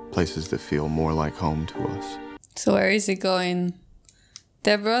unconditionally, places that feel more like home to us. So where is he going?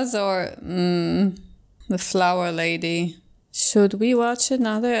 Deborah's or the flower lady? Should we watch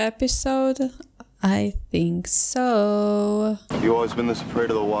another episode? I think so. You always been this afraid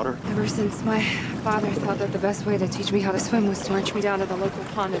of the water? Ever since my father thought that the best way to teach me how to swim was to march me down to the local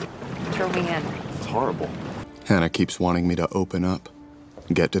pond and throw me in. It's horrible. Hannah keeps wanting me to open up,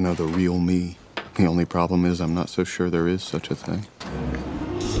 get to know the real me. The only problem is I'm not so sure there is such a thing.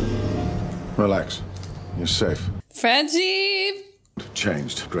 Relax. You're safe. Friendship!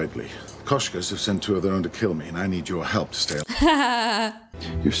 Changed greatly. Koshkas have sent 2 of their own to kill me, and I need your help to stay alive.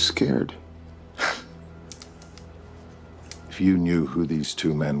 You're scared. If you knew who these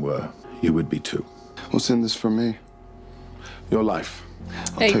 2 men were, you would be too. What's in this for me? Your life.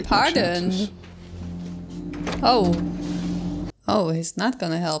 Hey, pardon. Oh, he's not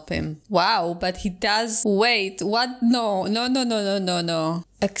gonna help him. Wow, but he does. Wait, what? No.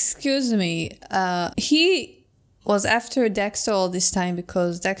 Excuse me. He was after Dexter all this time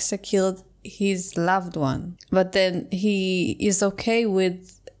because Dexter killed his loved one. But then he is okay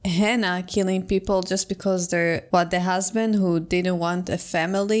with Hannah killing people just because they're the husband who didn't want a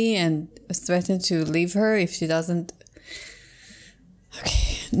family and threatened to leave her if she doesn't.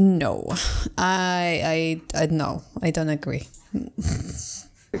 Okay, no, I no, I don't agree. I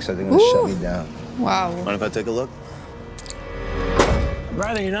think they're gonna shut me down. Wow. Mind if I take a look? I'd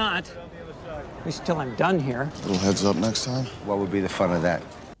rather you not. At least till I'm done here. Little heads up next time. What would be the fun of that?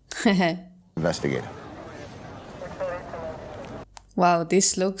 Investigator. Wow,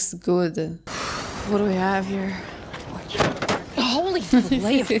 this looks good. What do we have here? Holy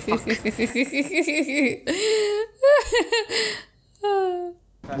fillet of fuck.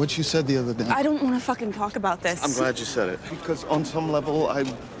 What you said the other day. I don't want to fucking talk about this. I'm glad you said it. Because on some level,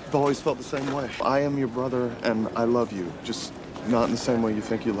 I've always felt the same way. I am your brother, and I love you. Just not in the same way you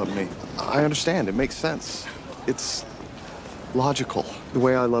think you love me. I understand. It makes sense. It's logical. The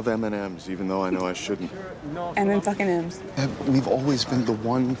way I love M&Ms, even though I know I shouldn't. M&M's. We've always been the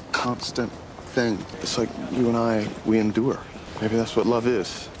one constant thing. It's like you and I, we endure. Maybe that's what love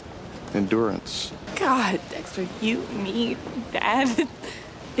is. Endurance. God, Dexter, you, me, Dad.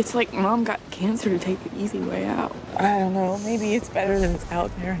 It's like Mom got cancer to take the easy way out. I don't know. Maybe it's better that it's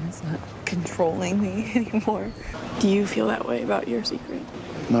out there and it's not controlling me anymore. Do you feel that way about your secret?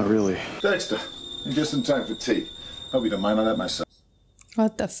 Not really. Dexter, you're just in time for tea. Hope you don't mind. I'll let myself.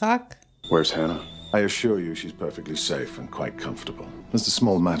 What the fuck? Where's Hannah? I assure you she's perfectly safe and quite comfortable. It's the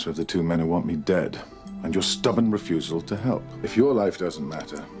small matter of the 2 men who want me dead, and your stubborn refusal to help. If your life doesn't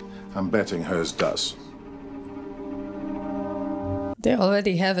matter, I'm betting hers does. They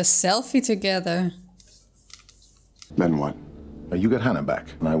already have a selfie together. Then what? You get Hannah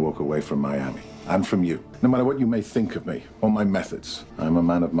back, and I walk away from Miami. And from you. No matter what you may think of me, or my methods, I'm a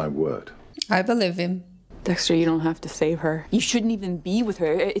man of my word. I believe him. Dexter, you don't have to save her. You shouldn't even be with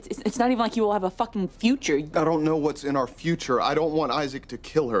her. It's not even like you will have a fucking future. I don't know what's in our future. I don't want Isaac to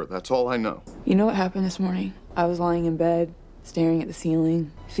kill her. That's all I know. You know what happened this morning? I was lying in bed, staring at the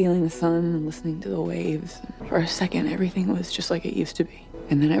ceiling, feeling the sun and listening to the waves. For a second, everything was just like it used to be.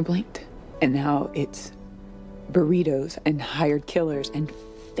 And then I blinked. And now it's burritos and hired killers and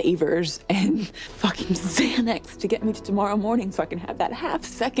favors and fucking Xanax to get me to tomorrow morning so I can have that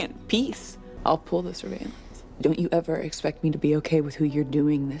half-second peace. I'll pull the surveillance. Don't you ever expect me to be okay with who you're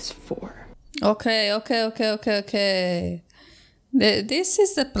doing this for? Okay. This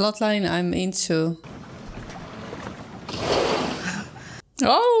is the plotline I'm into.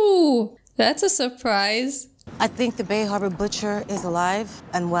 Oh, that's a surprise. I think the Bay Harbor butcher is alive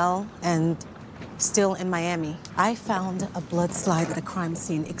and well and still in Miami. I found a blood slide at a crime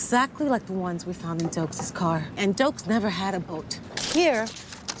scene, exactly like the ones we found in Dokes' car. And Dokes never had a boat. Here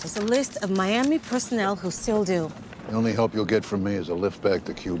is a list of Miami personnel who still do. The only help you'll get from me is a lift back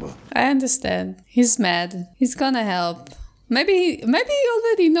to Cuba. I understand. He's mad. He's gonna help. Maybe he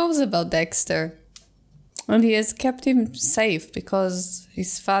already knows about Dexter. And he has kept him safe because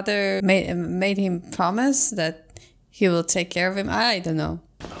his father made him promise that he will take care of him. I don't know.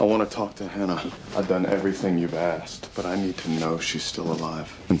 I want to talk to Hannah. I've done everything you've asked, but I need to know she's still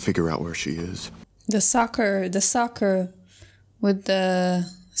alive and figure out where she is. The soccer with the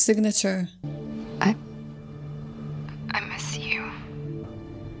signature. I miss you.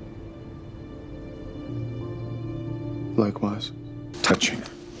 Likewise. Touching.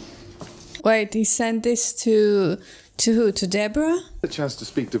 Wait, he sent this to who? To Deborah? A chance to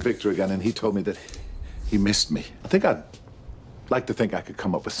speak to Victor again, and he told me that he missed me. I think I'd like to think I could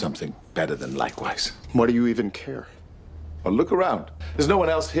come up with something better than likewise. Why do you even care? Well, look around. There's no one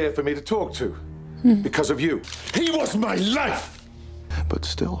else here for me to talk to. Because of you. He was my life! But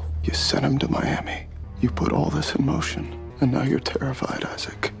still, you sent him to Miami. You put all this in motion, and now you're terrified,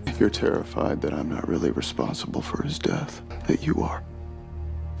 Isaac. You're terrified that I'm not really responsible for his death, that you are.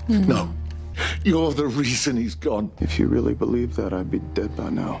 No. You're the reason he's gone. If you really believe that, I'd be dead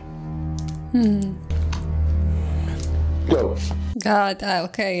by now. Go. God,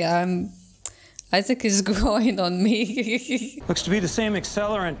 okay, Isaac is growing on me. Looks to be the same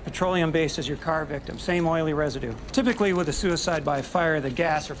accelerant petroleum base as your car victim, same oily residue. Typically with a suicide by fire, the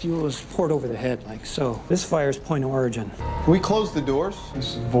gas or fuel is poured over the head, like so. This fire's point of origin. Can we close the doors?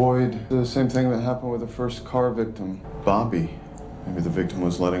 This void, the same thing that happened with the first car victim, Bobby. Maybe the victim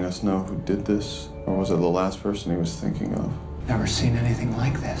was letting us know who did this, or was it the last person he was thinking of? Never seen anything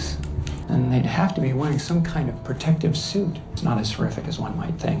like this. And they'd have to be wearing some kind of protective suit. It's not as horrific as one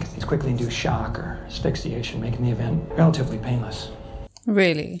might think. It's quickly induced shock or asphyxiation, making the event relatively painless.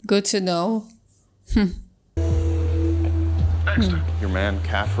 Really? Good to know. Dexter. Your man,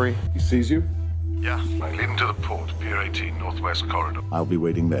 Caffrey? He sees you? Yeah, leading to the port, Pier 18, Northwest Corridor. I'll be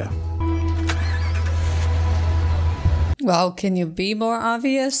waiting there. Well, can you be more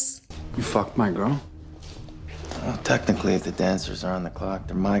obvious? You fucked my girl? Well, technically, if the dancers are on the clock,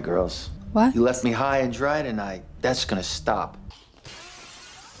 they're my girls. What? You left me high and dry tonight. That's gonna stop.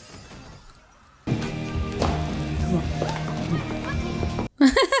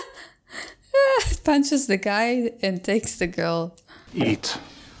 Punches the guy and takes the girl. Eat.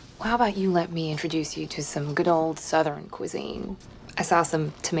 Well, how about you let me introduce you to some good old Southern cuisine? I saw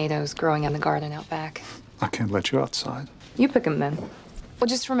some tomatoes growing in the garden out back. I can't let you outside. You pick them then. Well,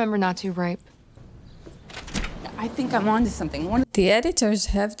 just remember not too ripe. I think I'm onto something. The editors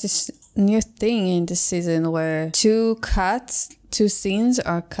have this new thing in this season where two scenes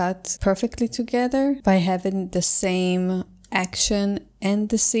are cut perfectly together by having the same action and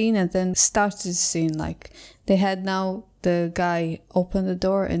the scene, and then starts the scene. Like they had now the guy open the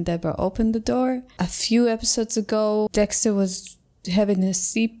door and Deborah opened the door. A few episodes ago, Dexter was having a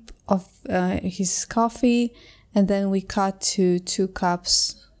sip of his coffee, and then we cut to 2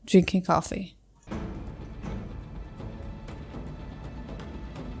 cops drinking coffee.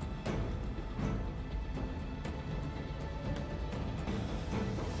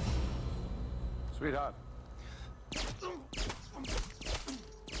 Sweetheart.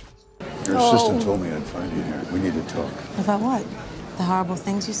 Your assistant told me I'd find you here. We need to talk. About what? The horrible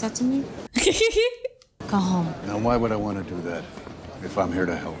things you said to me? Go home. Now, why would I want to do that if I'm here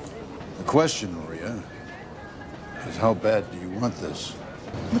to help? The question, Maria, is how bad do you want this?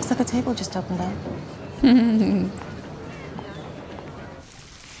 Looks like a table just opened up.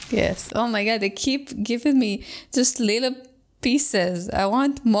 Yes. Oh my God, they keep giving me just little pieces. I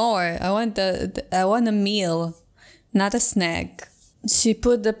want more. I want I want a meal, not a snack. She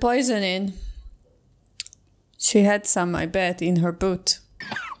put the poison in. She had some, I bet, in her boot.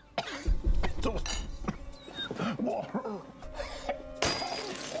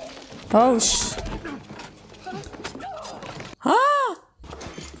 Oh, ah!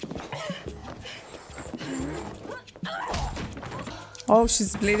 Oh,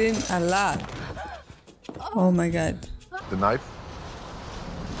 she's bleeding a lot. Oh my God. The knife?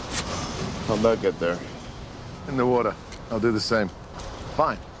 How'd that get there? In the water. I'll do the same.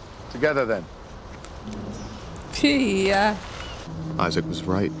 Fine. Together then. Yeah. Isaac was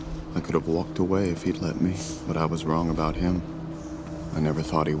right. I could have walked away if he'd let me, but I was wrong about him. I never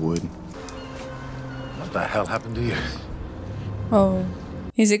thought he would. What the hell happened to you? Oh.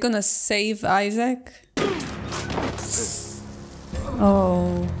 Is he gonna save Isaac?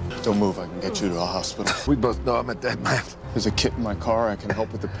 Oh. Don't move, I can get you to a hospital. We both know I'm a dead man. There's a kit in my car, I can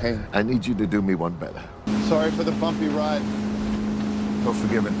help with the pain. I need you to do me one better. Sorry for the bumpy ride. No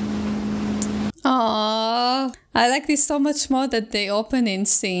forgiving. Aww. I like this so much more that they open in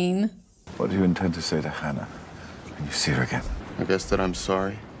scene. What do you intend to say to Hannah? You see her again? I guess that I'm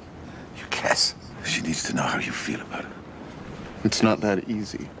sorry. You guess? She needs to know how you feel about it. It's not that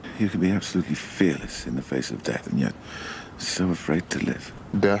easy. You can be absolutely fearless in the face of death, and yet so afraid to live.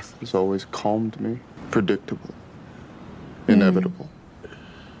 Death has always calmed me. Predictable. Inevitable.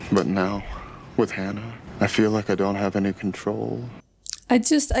 But now, with Hannah, I feel like I don't have any control. I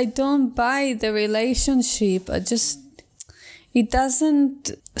don't buy the relationship. It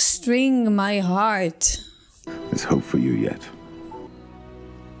doesn't string my heart. There's hope for you yet.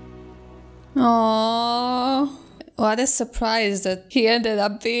 Aww. What a surprise that he ended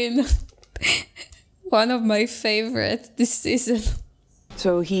up being one of my favorites this season.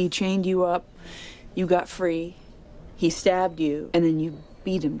 So he chained you up, you got free, he stabbed you, and then you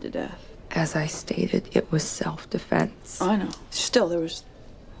beat him to death. As I stated, it was self-defense. I know. Still, there was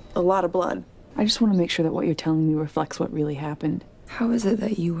a lot of blood. I just want to make sure that what you're telling me reflects what really happened. How is it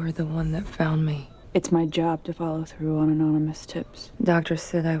that you were the one that found me? It's my job to follow through on anonymous tips. Doctor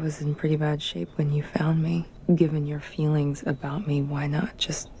said I was in pretty bad shape when you found me. Given your feelings about me, why not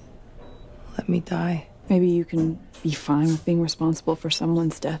just let me die? Maybe you can be fine with being responsible for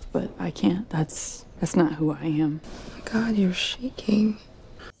someone's death, but I can't. That's not who I am. Oh my God, you're shaking.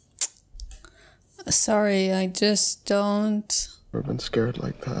 Sorry, I just don't. I've been scared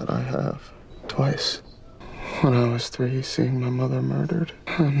like that. I have. Twice. When I was 3, seeing my mother murdered.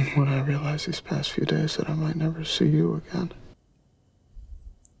 And when I realized these past few days that I might never see you again.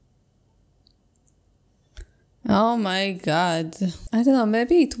 Oh my God. I don't know,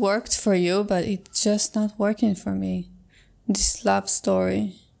 maybe it worked for you, but it's just not working for me. This love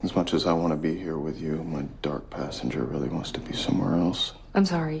story. As much as I want to be here with you, my dark passenger really wants to be somewhere else. I'm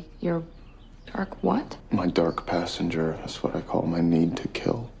sorry, your dark what? My dark passenger, that's what I call my need to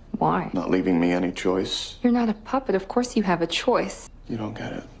kill. Why? Not leaving me any choice. You're not a puppet, of course you have a choice. You don't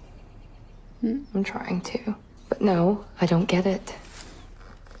get it. I'm trying to. But no, I don't get it.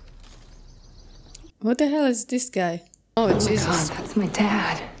 What the hell is this guy? Oh, Jesus. God, that's my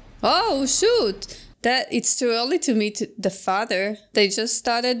dad. Oh, shoot. It's too early to meet the father. They just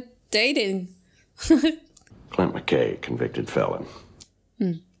started dating. Clint McKay, convicted felon.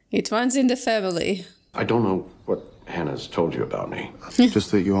 It runs in the family. I don't know what Hannah's told you about me. Just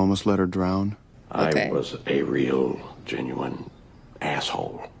that you almost let her drown. I was a real, genuine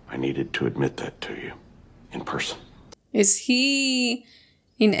asshole. I needed to admit that to you in person. Is he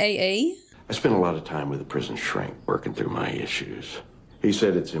in AA? I spent a lot of time with a prison shrink working through my issues. He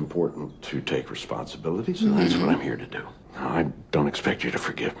said it's important to take responsibility, so that's what I'm here to do. Now, I don't expect you to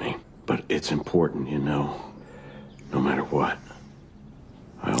forgive me, but it's important, you know, no matter what.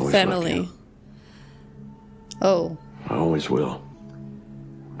 I always love you. Oh. I always will.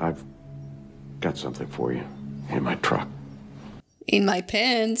 I've got something for you in my truck. In my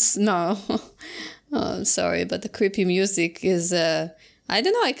pants? No. Oh, I'm sorry, but the creepy music is, I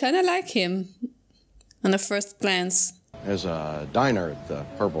don't know, I kind of like him on the first glance. There's a diner at the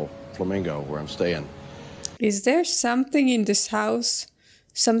Purple Flamingo where I'm staying. Is there something in this house?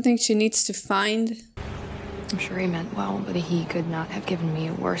 Something she needs to find? I'm sure he meant well, but he could not have given me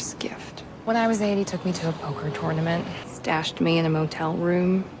a worse gift. When I was 8, he took me to a poker tournament, stashed me in a motel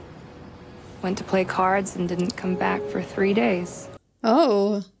room, went to play cards and didn't come back for 3 days.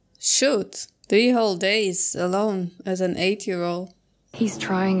 Oh, shoot. 3 whole days alone as an 8-year-old. He's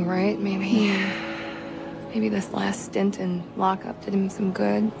trying, right? Maybe this last stint in lockup did him some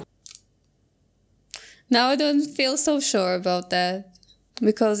good. Now I don't feel so sure about that.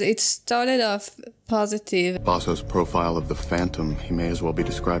 Because it started off positive. Basso's profile of the Phantom, he may as well be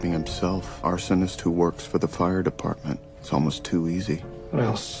describing himself. Arsonist who works for the fire department. It's almost too easy. What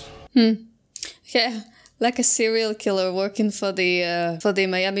else? Yeah, like a serial killer working for the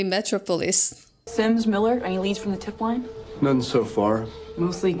Miami Metropolis. Sims, Miller, any leads from the tip line? None so far.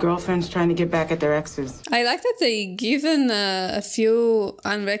 Mostly girlfriends trying to get back at their exes. I like that they given a few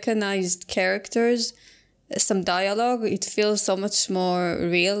unrecognized characters some dialogue. It feels so much more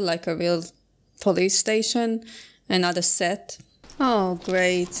real, like a real police station and not a set. Oh,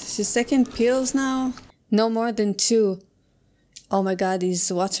 great. She's taking pills now? No more than 2. Oh my God,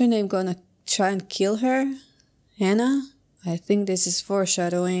 is what's her name gonna try and kill her? Hannah? I think this is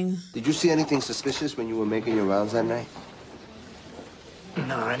foreshadowing. Did you see anything suspicious when you were making your rounds that night?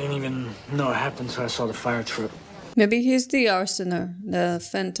 No, I didn't even know it happened until I saw the fire truck. Maybe he's the arsoner, the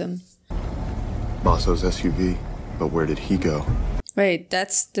Phantom. Basso's SUV, but where did he go? Wait,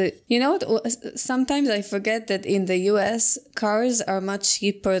 that's the... You know what? Sometimes I forget that in the US, cars are much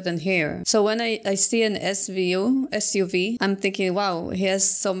cheaper than here. So when I see an SUV, I'm thinking, wow, he has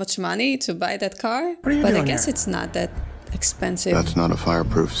so much money to buy that car? What are you but doing I guess here? it's not that expensive. That's not a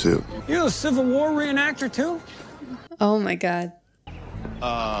fireproof suit. You a Civil War reenactor too? Oh my God.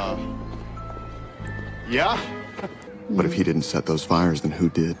 Yeah? But if he didn't set those fires, then who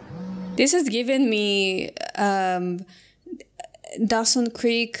did? This has given me Dawson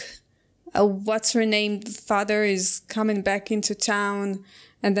Creek. What's her name? Father is coming back into town,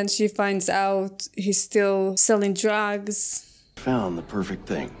 and then she finds out he's still selling drugs. Found the perfect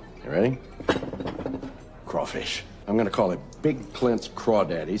thing. You ready? Crawfish. I'm gonna call it Big Clint's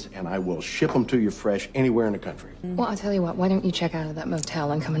Crawdaddies, and I will ship them to you fresh anywhere in the country. Well, I'll tell you what, why don't you check out of that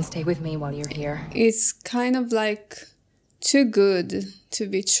motel and come and stay with me while you're here? It's kind of like too good to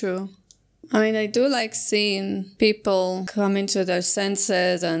be true. I mean, I do like seeing people coming to their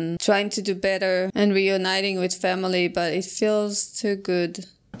senses and trying to do better and reuniting with family, but it feels too good.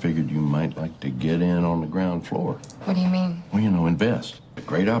 I figured you might like to get in on the ground floor. What do you mean? Well, you know, invest. A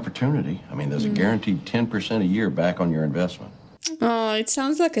great opportunity. I mean, there's a guaranteed 10% a year back on your investment. Oh, it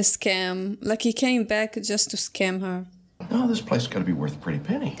sounds like a scam. Like he came back just to scam her. No, this place has got to be worth a pretty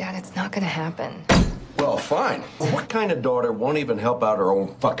penny. Dad, it's not gonna happen. Well, fine. What kind of daughter won't even help out her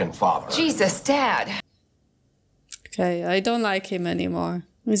own fucking father? Jesus, Dad! Okay, I don't like him anymore.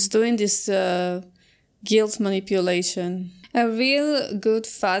 He's doing this guilt manipulation. A real good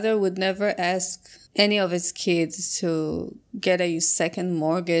father would never ask any of his kids to get a second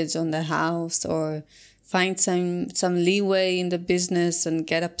mortgage on the house or find some leeway in the business and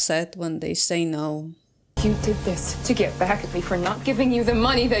get upset when they say no. You did this to get back at me for not giving you the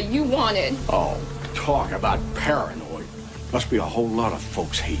money that you wanted. Oh, talk about paranoid. Must be a whole lot of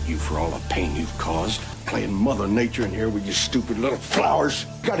folks hate you for all the pain you've caused. Playing Mother Nature in here with your stupid little flowers.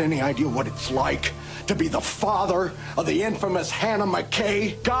 Got any idea what it's like to be the father of the infamous Hannah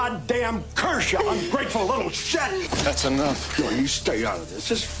McKay? Goddamn curse you, ungrateful little shit! That's enough. Yo, you stay out of this.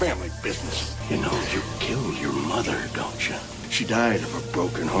 This is family business. You know, you killed your mother, don't you? She died of a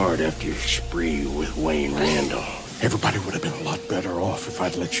broken heart after your spree with Wayne Randall. Everybody would have been a lot better off if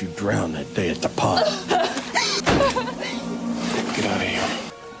I'd let you drown that day at the pond. Get out of here.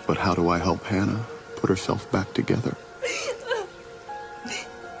 But how do I help Hannah put herself back together?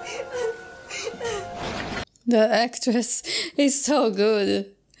 The actress is so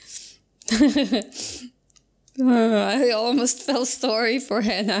good. I almost felt sorry for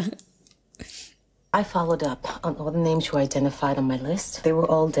Hannah. I followed up on all the names you identified on my list. They were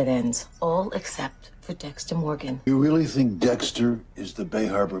all dead ends, all except for Dexter Morgan. You really think Dexter is the Bay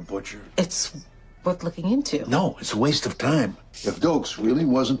Harbor butcher? It's worth looking into. No, it's a waste of time. If Dokes really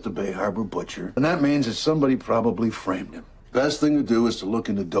wasn't the Bay Harbor butcher, then that means that somebody probably framed him. Best thing to do is to look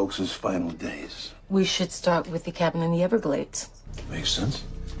into Dokes' final days. We should start with the cabin in the Everglades. Makes sense.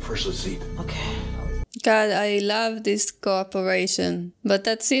 First, let's eat. Okay. God, I love this cooperation, but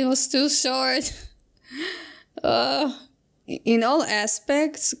that scene was too short. In all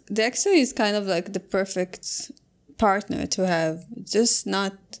aspects, Dexter is kind of like the perfect partner to have, just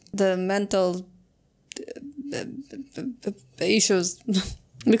not the mental issues.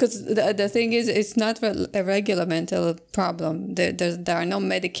 Because the thing is, it's not a regular mental problem. There are no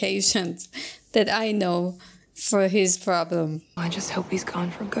medications that I know for his problem. I just hope he's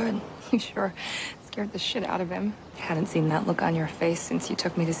gone for good. You sure scared the shit out of him. Hadn't seen that look on your face since you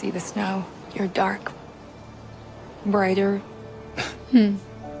took me to see the snow. You're dark. Brighter.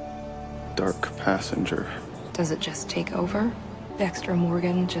 Dark passenger. Does it just take over? Dexter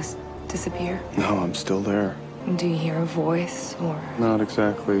Morgan just disappear? No, I'm still there. Do you hear a voice or? Not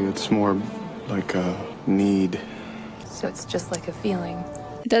exactly. It's more like a need. So it's just like a feeling.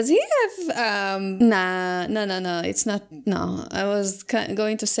 Does he have, no, it's not, no. I was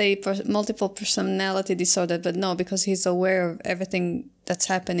going to say multiple personality disorder, but no, because he's aware of everything that's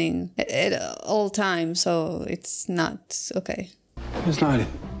happening at all times, so it's not, okay. Where's Nadia?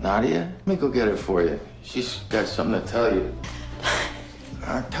 Nadia? Let me go get her for you. She's got something to tell you.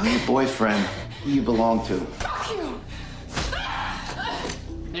 Tell your boyfriend who you belong to. Fuck you!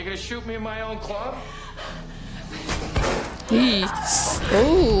 You gonna shoot me in my own club?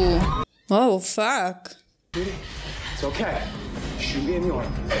 Oh. Oh, fuck. It's okay. Shoot me in the arm.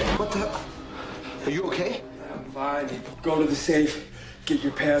 What the? Are you okay? I'm fine. Go to the safe, get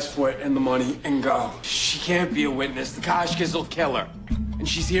your passport and the money, and go. She can't be a witness. The Koshkas will kill her. And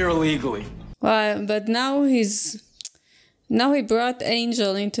she's here illegally. Well, but now he brought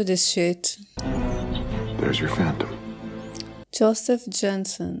Angel into this shit. There's your phantom. Joseph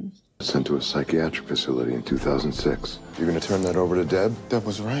Jensen. Sent to a psychiatric facility in 2006. You're gonna turn that over to Deb? Deb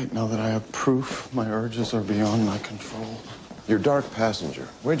was right. Now that I have proof, my urges are beyond my control. Your dark passenger.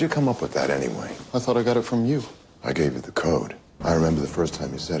 Where'd you come up with that anyway? I thought I got it from you. I gave you the code. I remember the first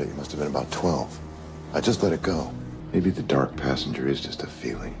time you said it. You must have been about 12. I just let it go. Maybe the dark passenger is just a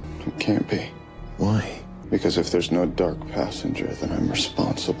feeling. It can't be. Why? Because if there's no dark passenger, then I'm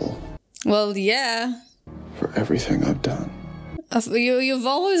responsible Well, yeah. for everything I've done. You've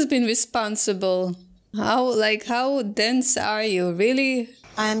always been responsible. How dense are you, really?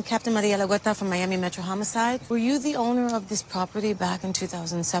 I'm Captain Maria Lagueta from Miami Metro Homicide. Were you the owner of this property back in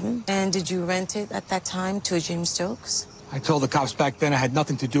 2007? And did you rent it at that time to James Stokes? I told the cops back then I had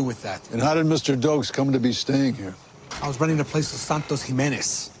nothing to do with that. And how did Mr. Dokes come to be staying here? I was running the place with Santos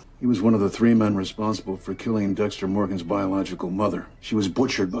Jimenez. He was one of the 3 men responsible for killing Dexter Morgan's biological mother. She was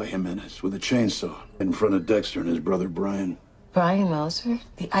butchered by Jimenez with a chainsaw in front of Dexter and his brother Brian. Brian Moser?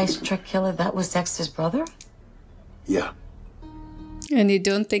 The ice truck killer, that was Dexter's brother? Yeah. And you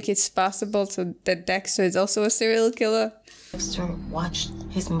don't think it's possible that Dexter is also a serial killer? Dexter watched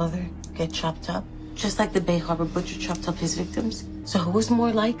his mother get chopped up, just like the Bay Harbor butcher chopped up his victims. So who was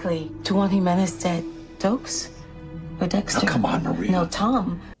more likely to want Jimenez dead, Dokes or Dexter? Now, come on, Maria. No,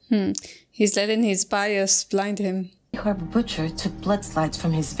 Tom. He's letting his bias blind him. Bay Harbor butcher took blood slides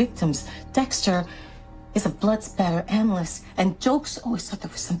from his victims. Dexter is a blood spatter analyst, and Dokes always thought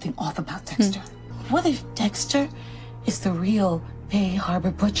there was something off about Dexter. What if Dexter is the real Bay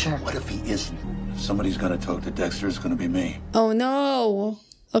Harbor butcher? What if he isn't? If somebody's gonna talk to Dexter, it's gonna be me. Oh no!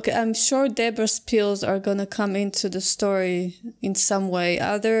 Okay, I'm sure Deborah's pills are gonna come into the story in some way.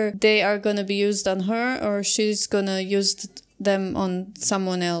 Either they are gonna be used on her, or she's gonna use them on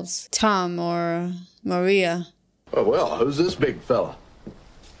someone else. Tom or Maria. Oh, well, who's this big fella?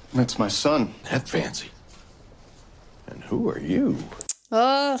 That's my son. That fancy. And who are you?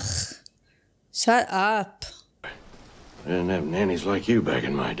 Ugh. Shut up. I didn't have nannies like you back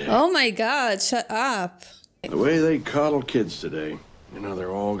in my day. Oh my god, shut up. The way they coddle kids today, you know,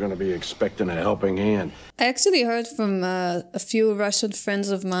 they're all going to be expecting a helping hand. I actually heard from a few Russian friends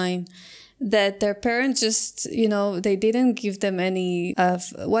of mine that their parents just, they didn't give them any,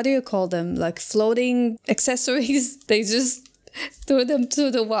 what do you call them? Like floating accessories. They just threw them to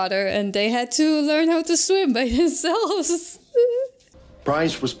the water and they had to learn how to swim by themselves.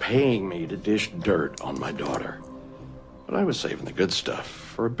 Bryce was paying me to dish dirt on my daughter. But I was saving the good stuff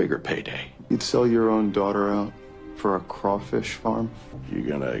for a bigger payday. You'd sell your own daughter out for a crawfish farm? You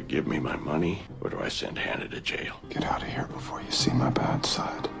gonna give me my money, or do I send Hannah to jail? Get out of here before you see my bad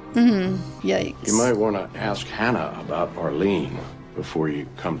side. Yikes. You might want to ask Hannah about Arlene before you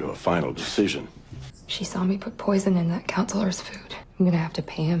come to a final decision. She saw me put poison in that counselor's food. I'm gonna have to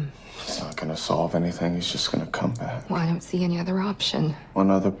pay him. It's not gonna solve anything. He's just gonna come back. Well, I don't see any other option.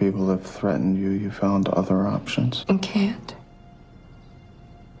 When other people have threatened you, you found other options. I can't.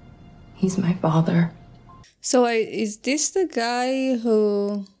 He's my father. So is this the guy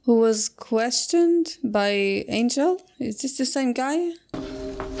who was questioned by Angel? Is this the same guy?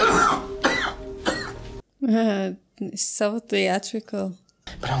 So theatrical.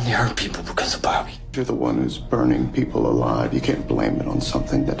 But I only hurt people because of Bobby. You're the one who's burning people alive. You can't blame it on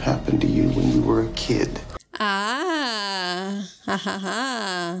something that happened to you when you were a kid. Ah, ha ha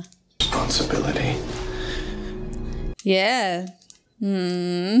ha. Responsibility. Yeah.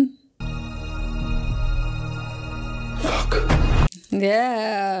 Fuck.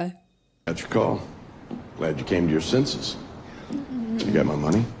 Yeah. That's your call. Glad you came to your senses. You got my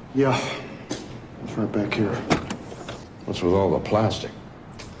money? Yeah. It's right back here. What's with all the plastic?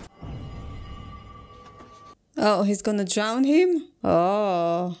 Oh, he's gonna drown him?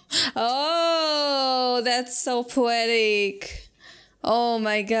 Oh, that's so poetic. Oh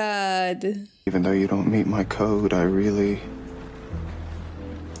my god. Even though you don't meet my code, I really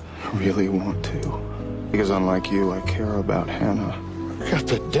want to. Because unlike you, I care about Hannah. Got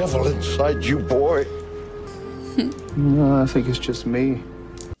the devil inside you, boy. No, I think it's just me.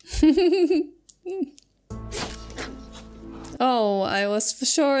 Oh, I was for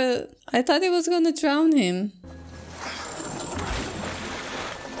sure. I thought he was gonna drown him.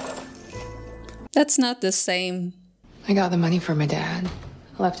 That's not the same. I got the money for my dad.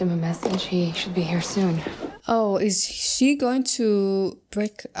 I left him a message. He should be here soon. Oh, is she going to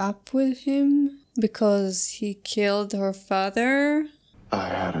break up with him because he killed her father? I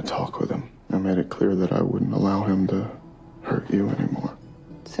had a talk with him. I made it clear that I wouldn't allow him to hurt you anymore.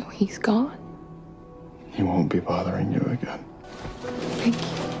 So he's gone? He won't be bothering you again. Thank you.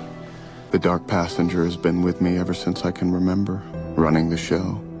 The Dark Passenger has been with me ever since I can remember, running the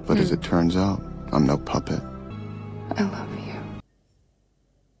show. But as it turns out, I'm no puppet. I love you.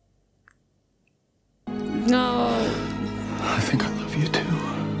 No. I think I love you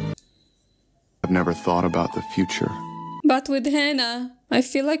too. I've never thought about the future. But with Hannah, I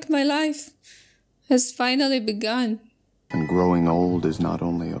feel like my life has finally begun. And growing old is not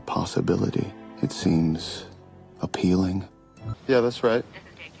only a possibility, it seems appealing. Yeah, that's right. This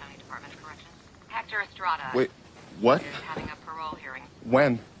is Dade County Department of Corrections. Hacked Dexter Estrada. Wait, what? Is having a parole hearing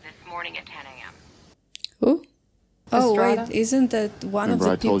When? this morning at 10 a.m. Who? Oh, Estrada? wait, isn't that one Remember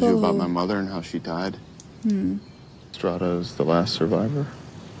of I the people told you about who... my mother and how she died? Hmm. Estrada is the last survivor.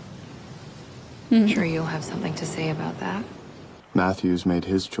 Sure you'll have something to say about that. Matthews made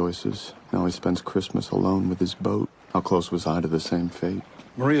his choices. Now he spends Christmas alone with his boat. How close was I to the same fate?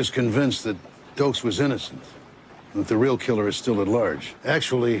 Maria's convinced that Dokes was innocent, that the real killer is still at large.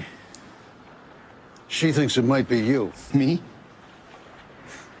 Actually, she thinks it might be you. Me?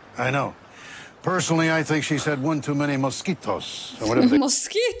 I know. Personally, I think she's had one too many mosquitos. Or whatever they...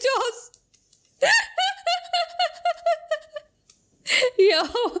 Mosquitoes! Yo,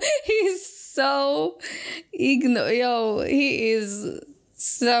 he's so Yo, he is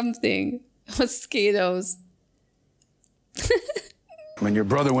something. Mosquitoes. I mean, your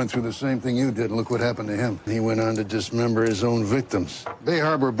brother went through the same thing you did, and look what happened to him. He went on to dismember his own victims. Bay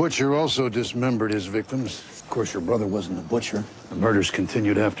Harbor Butcher also dismembered his victims. Of course, your brother wasn't a butcher. The murders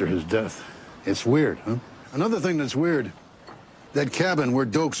continued after his death. It's weird, huh? Another thing that's weird, that cabin where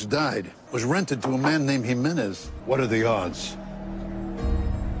Dokes died was rented to a man named Jimenez. What are the odds?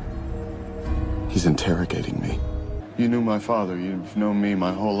 He's interrogating me. You knew my father. You've known me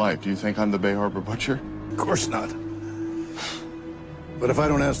my whole life. Do you think I'm the Bay Harbor Butcher? Of course not. But if I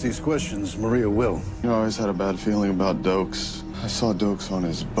don't ask these questions, Maria will. You know, I always had a bad feeling about Dokes. I saw Dokes on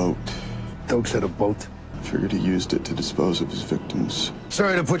his boat. Dokes had a boat? I figured he used it to dispose of his victims.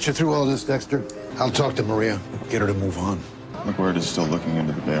 Sorry to put you through all this, Dexter. I'll talk to Maria, get her to move on. McWhird is still looking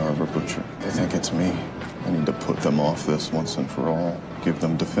into the Bay Harbor Butcher. They think it's me. I need to put them off this once and for all. Give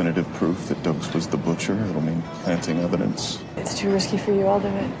them definitive proof that Dokes was the butcher. It'll mean planting evidence. It's too risky for you, I'll do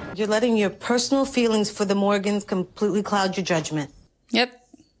it. You're letting your personal feelings for the Morgans completely cloud your judgment. Yep.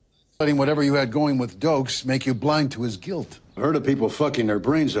 Letting whatever you had going with Dokes make you blind to his guilt. I heard of people fucking their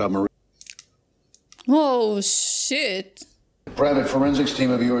brains out, Maria. Oh, shit. Private forensics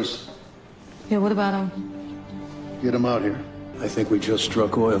team of yours. Yeah, what about him? Get him out here. I think we just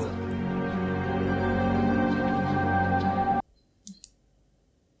struck oil.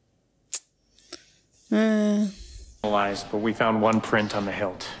 Lies, but we found one print on the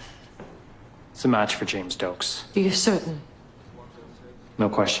hilt. It's a match for James Dokes. Are you certain? No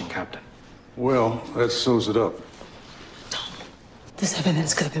question, Captain. Well, that sews it up. This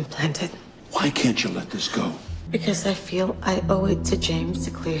evidence could have been planted. Why can't you let this go? Because I feel I owe it to James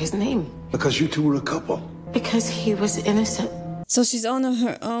to clear his name. Because you two were a couple. Because he was innocent. So she's on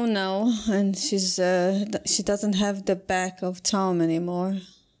her own now, and she doesn't have the back of Tom anymore.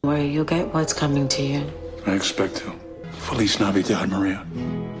 Where you'll get what's coming to you. I expect to. Feliz Navidad, Maria.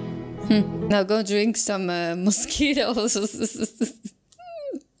 Now go drink some mosquitoes.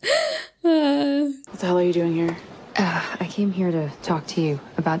 What the hell are you doing here? I came here to talk to you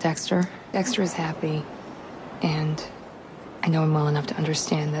about Dexter. Dexter is happy, and I know him well enough to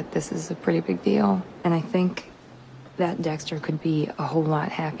understand that this is a pretty big deal. And I think that Dexter could be a whole lot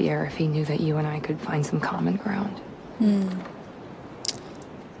happier if he knew that you and I could find some common ground.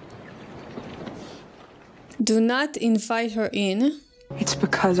 Do not invite her in. It's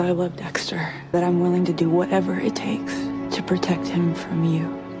because I love Dexter that I'm willing to do whatever it takes to protect him from you.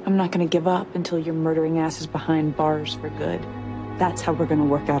 I'm not gonna give up until your murdering ass is behind bars for good. That's how we're gonna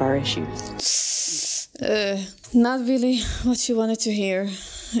work out our issues. Not really what you wanted to hear.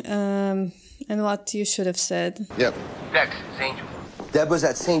 And what you should have said. Yep. Dex, it's Angel. Deb was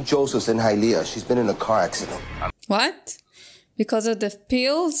at St. Joseph's in Hialeah. She's been in a car accident. What? Because of the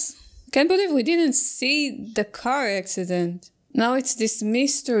pills? Can't believe we didn't see the car accident. Now it's this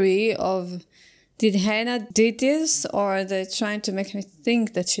mystery of, did Hannah did this, or are they trying to make me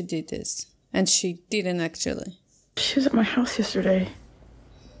think that she did this? And she didn't actually. She was at my house yesterday,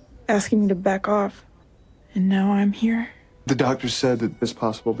 asking me to back off. And now I'm here. The doctor said that it's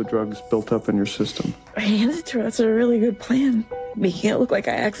possible the drug's built up in your system. I handed it to her. That's a really good plan. Making it look like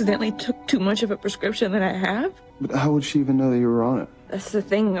I accidentally took too much of a prescription that I have. But how would she even know that you were on it? That's the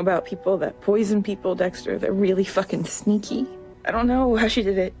thing about people that poison people, Dexter. They're really fucking sneaky. I don't know how she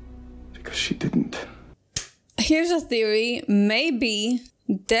did it. Because she didn't. Here's a theory. Maybe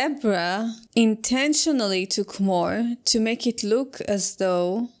Deborah intentionally took more to make it look as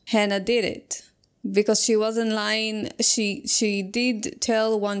though Hannah did it. Because she wasn't lying. She did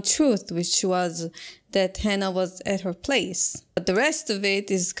tell one truth, which was that Hannah was at her place. But the rest of it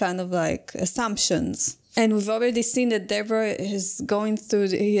is kind of like assumptions. And we've already seen that Deborah has been going through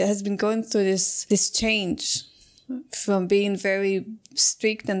this change from being very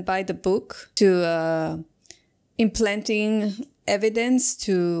strict and by the book to implanting evidence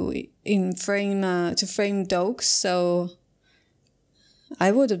to frame Dokes. So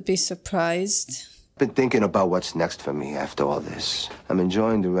I wouldn't be surprised Been thinking about what's next for me after all this. I'm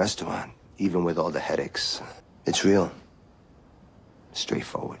enjoying the restaurant, even with all the headaches. It's real.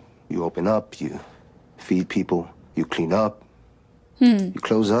 Straightforward. You open up, you feed people, you clean up, you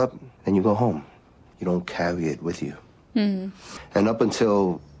close up, and you go home. You don't carry it with you. And up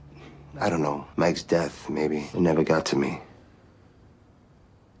until, I don't know, Mike's death, maybe, it never got to me.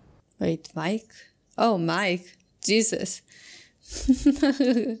 Wait, Mike? Oh, Mike. Jesus.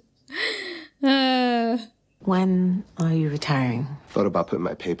 When are you retiring? Thought about putting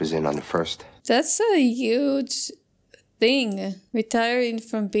my papers in on the 1st. That's a huge thing. Retiring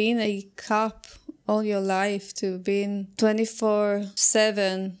from being a cop all your life to being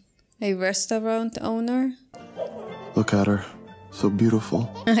 24/7 a restaurant owner. Look at her. So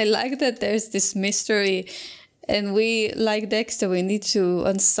beautiful. I like that there's this mystery, and we, like Dexter, we need to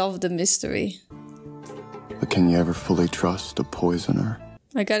unsolve the mystery. But can you ever fully trust a poisoner?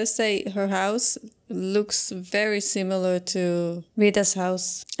 I gotta say, her house looks very similar to Vida's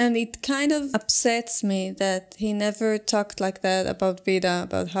house. And it kind of upsets me that he never talked like that about Vida,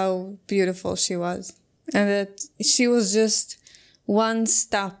 about how beautiful she was. And that she was just one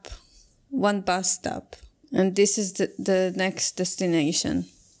stop, one bus stop. And this is the next destination.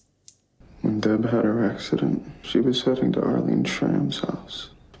 When Deb had her accident, she was heading to Arlene Schramm's house.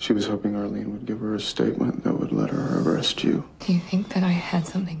 She was hoping Arlene would give her a statement that would let her arrest you. Do you think that I had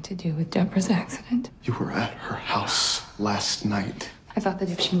something to do with Deborah's accident? You were at her house last night. I thought that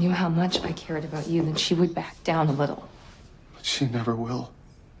if she knew how much I cared about you, then she would back down a little. But she never will.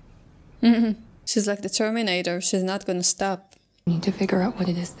 She's like the Terminator. She's not gonna stop. You need to figure out what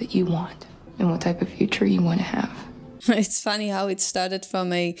it is that you want and what type of future you want to have. It's funny how it started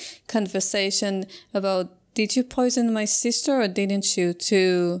from a conversation about, did you poison my sister or didn't you?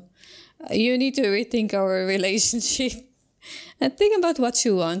 To, you need to rethink our relationship and think about what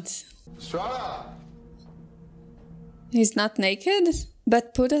you want. Strada! He's not naked,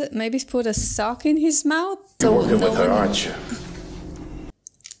 but maybe put a sock in his mouth. You're working with her, aren't you?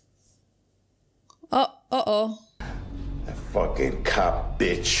 Uh-oh. That fucking cop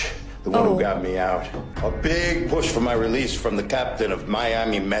bitch. The one who got me out. A big push for my release from the captain of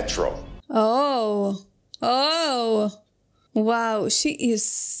Miami Metro. Oh. Wow, she is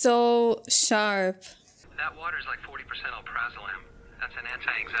so sharp. That water's like 40% alprazolam. That's an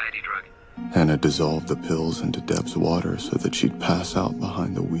anti-anxiety drug. Hannah dissolved the pills into Deb's water so that she'd pass out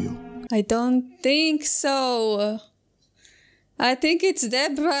behind the wheel. I don't think so. I think it's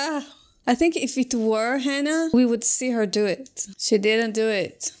Deborah. I think if it were Hannah, we would see her do it. She didn't do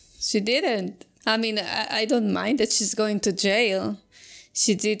it. She didn't. I mean, I don't mind that she's going to jail.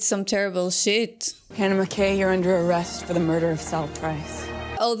 She did some terrible shit. Hannah McKay, you're under arrest for the murder of Sal Price.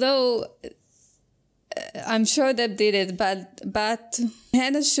 Although, I'm sure Deb did it, but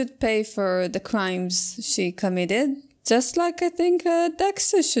Hannah should pay for the crimes she committed. Just like I think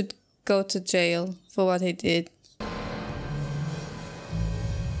Dexter should go to jail for what he did.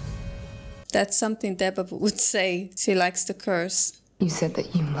 That's something Deborah would say. She likes to curse. You said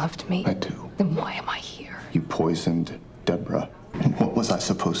that you loved me. I do. Then why am I here? You poisoned Deborah. And what was I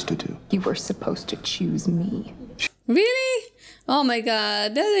supposed to do? You were supposed to choose me. Really? Oh my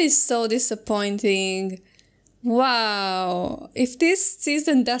god, that is so disappointing. Wow. If this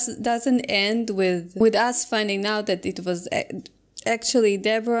season doesn't end with us finding out that it was actually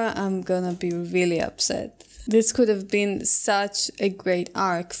Deborah, I'm gonna be really upset. This could have been such a great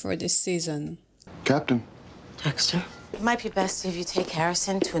arc for this season. Captain. Dexter? It might be best if you take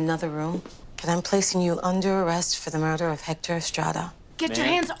Harrison to another room, but I'm placing you under arrest for the murder of Hector Estrada. Get your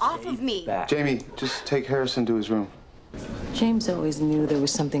hands off of me! Jamie, just take Harrison to his room. James always knew there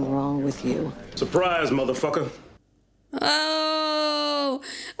was something wrong with you. Surprise, motherfucker. Oh!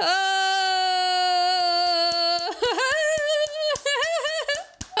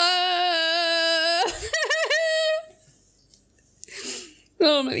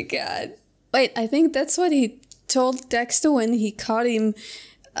 Oh my god. Wait, I think that's what he told Dexter when he caught him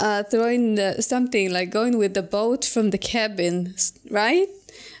throwing something, like going with the boat from the cabin, right?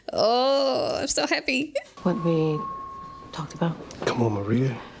 Oh, I'm so happy. What we talked about? Come on,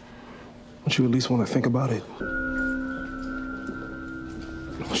 Maria. Don't you at least want to think about it?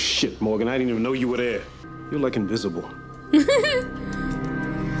 Oh, shit, Morgan. I didn't even know you were there. You're like invisible.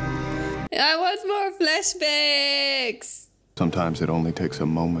 I want more flashbacks. Sometimes it only takes a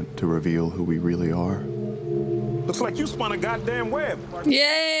moment to reveal who we really are. Looks like you spun a goddamn web.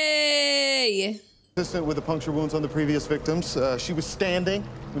 Yay! Consistent with the puncture wounds on the previous victims. She was standing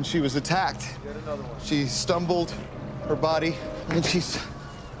when she was attacked. She stumbled her body, and she's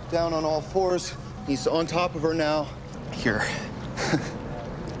down on all fours. He's on top of her now. Here.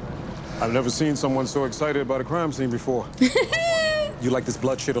 I've never seen someone so excited about a crime scene before. You like this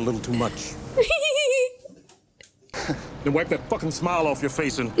blood shit a little too much. Then wipe that fucking smile off your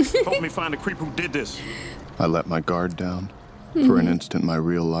face and help me find the creep who did this. I let my guard down. For an instant, my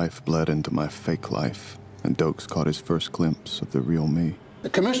real life bled into my fake life, and Dokes caught his first glimpse of the real me. The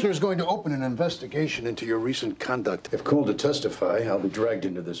commissioner is going to open an investigation into your recent conduct. If called to testify, I'll be dragged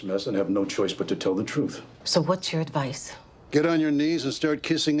into this mess and have no choice but to tell the truth. So what's your advice? Get on your knees and start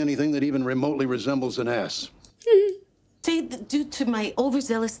kissing anything that even remotely resembles an ass. See, due to my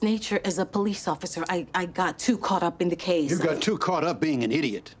overzealous nature as a police officer, I got too caught up in the case. You got too caught up being an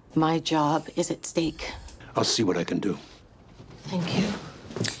idiot. My job is at stake. I'll see what I can do. Thank you.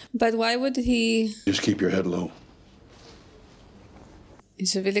 But why would he... Just keep your head low.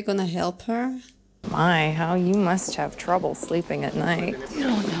 Is he really gonna help her? My, how you must have trouble sleeping at night. You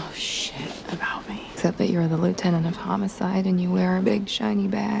don't know shit about me. Except that you're the lieutenant of homicide and you wear a big shiny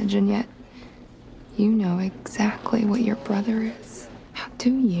badge, and yet you know exactly what your brother is. How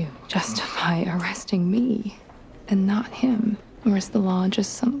do you justify arresting me and not him? Or is the law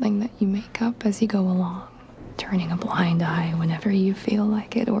just something that you make up as you go along? Turning a blind eye whenever you feel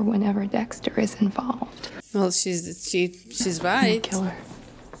like it or whenever Dexter is involved. Well, she's right. I'm a killer,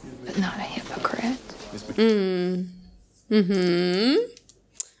 but not a hypocrite.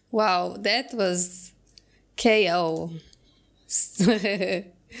 Wow, that was KO.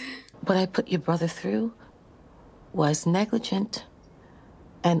 What I put your brother through was negligent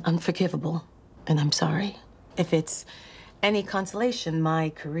and unforgivable, and I'm sorry. If it's any consolation, my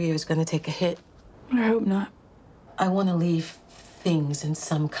career is going to take a hit. I hope not. I want to leave things in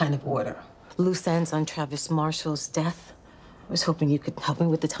some kind of order. Loose ends on Travis Marshall's death. I was hoping you could help me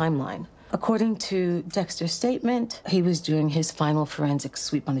with the timeline. According to Dexter's statement, he was doing his final forensic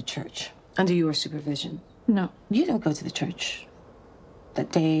sweep on the church under your supervision. No. You didn't go to the church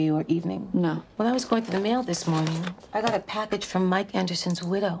that day or evening? No. When I was going through the mail this morning, I got a package from Mike Anderson's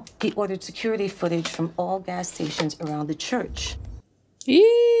widow. He ordered security footage from all gas stations around the church.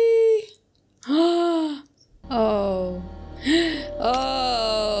 Eee. Oh. Oh.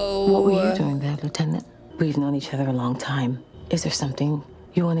 What were you doing there, Lieutenant? We've known each other a long time. Is there something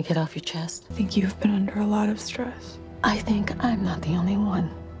you want to get off your chest? I think you've been under a lot of stress. I think I'm not the only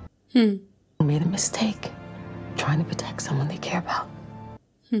one. I made a mistake trying to protect someone they care about.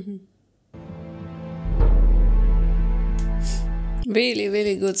 Really,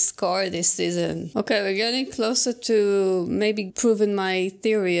 really good score this season. Okay, we're getting closer to maybe proving my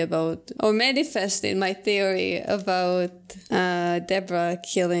theory about, or manifesting my theory about Deborah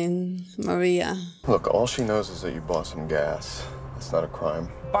killing Maria. Look, all she knows is that you bought some gas. That's not a crime.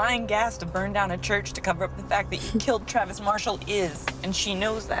 Buying gas to burn down a church to cover up the fact that you killed Travis Marshall is, and she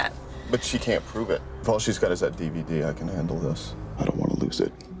knows that. But she can't prove it. If all she's got is that DVD, I can handle this. I don't want to lose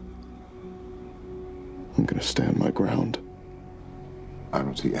it. I'm gonna stand my ground. I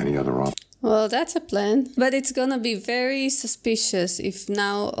don't see any other option. Well, that's a plan. But it's gonna be very suspicious if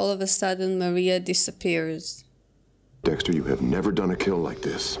now all of a sudden Maria disappears. Dexter, you have never done a kill like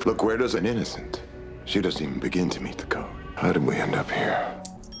this. Look, where does an innocent? She doesn't even begin to meet the code. How did we end up here?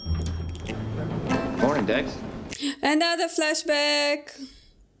 Morning, Dex. Another flashback.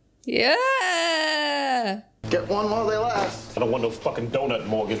 Yeah. Get one while they last. I don't want no fucking donut,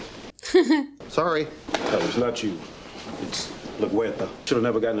 Morgan. Sorry. That was not you. It's La Huerta. Should have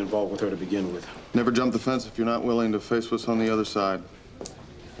never gotten involved with her to begin with. Never jump the fence if you're not willing to face what's on the other side.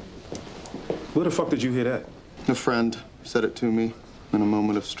 Where the fuck did you hear that? A friend said it to me in a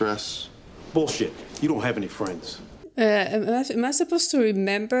moment of stress. Bullshit. You don't have any friends. Am I supposed to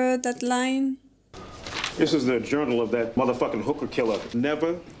remember that line? This is the journal of that motherfucking hooker killer.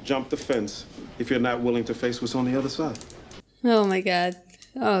 Never jump the fence if you're not willing to face what's on the other side. Oh my god.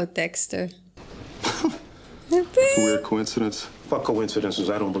 Oh, Dexter. Weird coincidence. Fuck coincidences.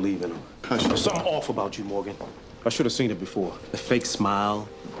 I don't believe in them. There's something off about you, Morgan. I should have seen it before. The fake smile,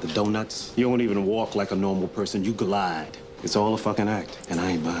 the donuts. You don't even walk like a normal person. You glide. It's all a fucking act, and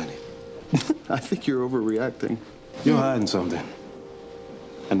I ain't buying it. I think you're overreacting. You're hiding something.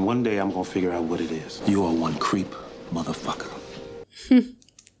 And one day I'm gonna figure out what it is. You are one creep motherfucker.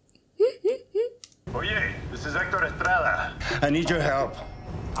 Oye, this is Hector Estrada. I need your help.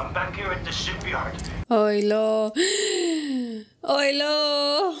 I'm back here at the shipyard. Oilo.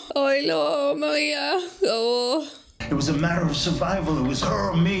 Oilo. Oilo, Maria. Oh. It was a matter of survival. It was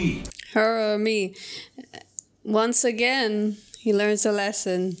her or me. Her or me. Once again, he learns a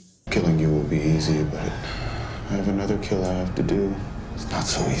lesson. Killing you will be easy, but I have another kill I have to do. It's not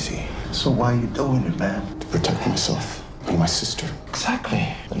so easy. So why are you doing it, man? To protect myself. And my sister. Exactly.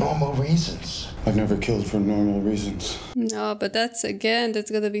 The normal reasons. I've never killed for normal reasons. No, but that's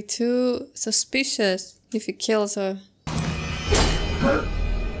gonna be too suspicious if he kills her.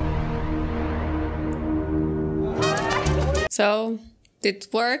 So, did it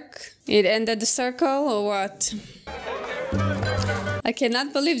work? It ended the circle or what? I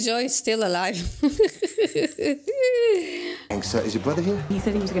cannot believe Joy is still alive. Thanks. Is your brother here? He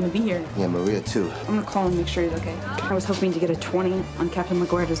said he was going to be here. Yeah, Maria too. I'm going to call him, make sure he's okay. I was hoping to get a 20 on Captain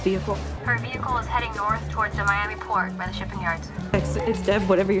LaGuardia's vehicle. Her vehicle is heading north towards the Miami port by the shipping yards. It's Deb.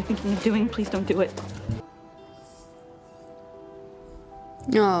 Whatever you're thinking of doing, please don't do it.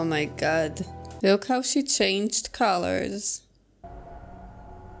 Oh my god. Look how she changed colors.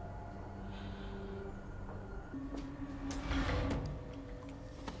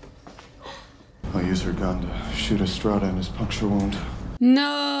 I'll use her gun to shoot Estrada in his puncture wound.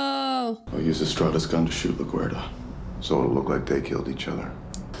 No! I'll use Estrada's gun to shoot LaGuardia. So it'll look like they killed each other.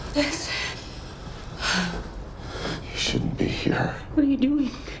 Dexter. You shouldn't be here. What are you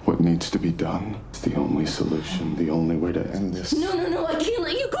doing? What needs to be done is the only solution, the only way to end this. No, I can't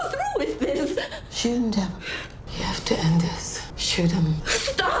let you go through with this. Shoot him, Deborah. You have to end this. Shoot him.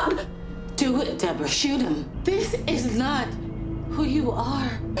 Stop! Do it, Deborah. Shoot him. This is not who you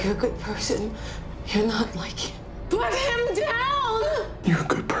are. You're a good person. You're not like him. Put him down! You're a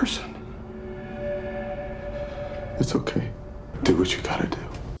good person. It's okay. Do what you gotta do.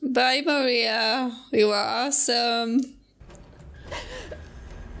 Bye, Maria. You are awesome.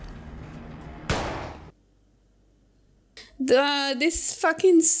 This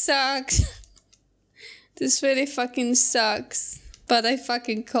fucking sucks. This really fucking sucks. But I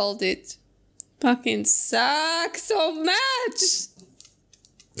fucking called it. Fucking sucks so much.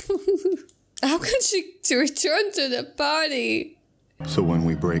 How can she return to the party? So when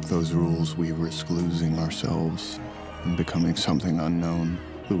we break those rules, we risk losing ourselves and becoming something unknown.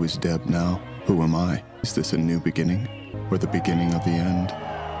 Who is Deb now? Who am I? Is this a new beginning or the beginning of the end?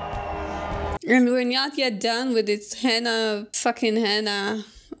 And we're not yet done with it. Hannah, fucking Hannah.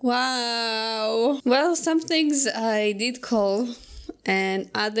 Wow. Well, some things I did call and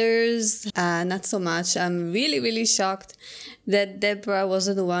others not so much. I'm really, really shocked that Deborah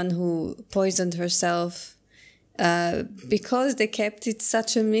wasn't the one who poisoned herself. Because they kept it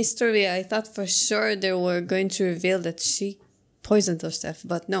such a mystery, I thought for sure they were going to reveal that she poisoned herself.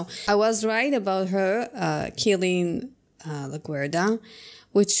 But no, I was right about her killing LaGuardia,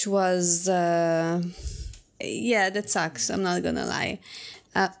 which was, yeah, that sucks. I'm not gonna lie.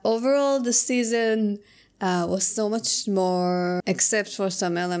 Overall, the season was so much more, except for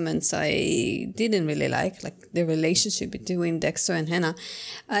some elements I didn't really like the relationship between Dexter and Hannah.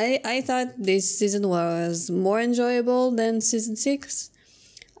 I thought this season was more enjoyable than season 6.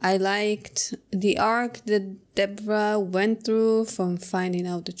 I liked the arc that Deborah went through from finding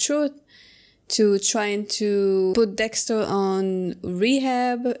out the truth to trying to put Dexter on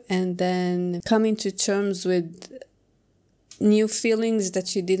rehab and then coming to terms with new feelings that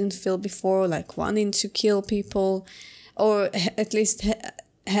she didn't feel before, like wanting to kill people or at least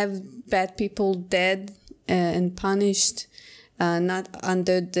have bad people dead and punished, not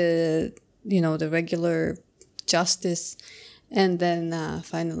under the, the regular justice. And then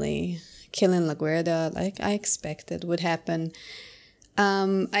finally killing LaGuardia, like I expected would happen.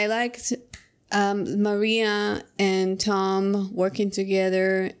 I liked Maria and Tom working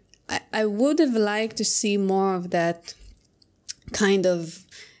together. I would have liked to see more of that kind of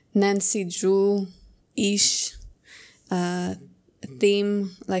Nancy Drew-ish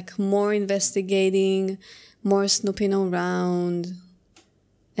theme, like more investigating, more snooping around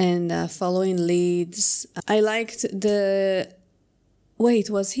and following leads. I liked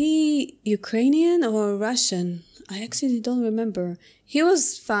wait, was he Ukrainian or Russian? I actually don't remember. He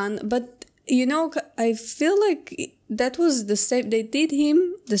was fun, but I feel like that was the same. They did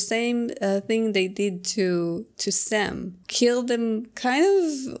him the same thing they did to Sam. Killed them kind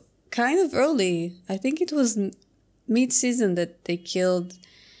of early. I think it was mid-season that they killed.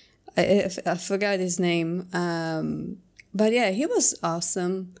 I forgot his name. But yeah, he was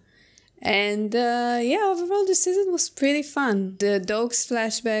awesome. And yeah, overall the season was pretty fun. The dogs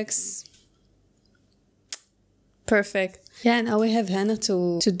flashbacks, perfect. Yeah, now we have Hannah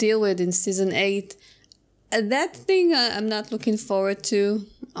to deal with in season 8. That thing I'm not looking forward to,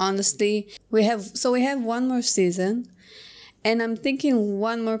 honestly. We have one more season, and I'm thinking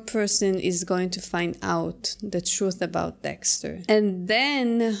one more person is going to find out the truth about Dexter. And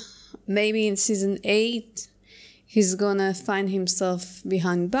then maybe in season 8, he's gonna find himself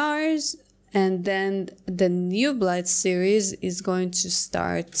behind bars, And then the New Blood series is going to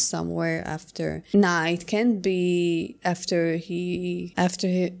start somewhere after. Nah, it can't be after he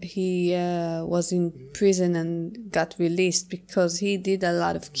was in prison and got released, because he did a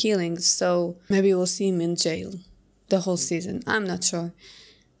lot of killings. So maybe we'll see him in jail the whole season. I'm not sure.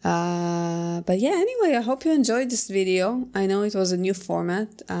 But yeah, anyway, I hope you enjoyed this video. I know it was a new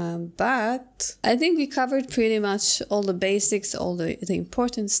format, but I think we covered pretty much all the basics, all the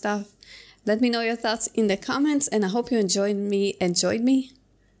important stuff. Let me know your thoughts in the comments, and I hope you join me again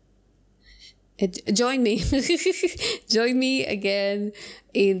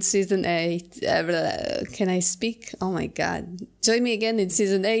in season 8. Can I speak? Oh my god. Join me again in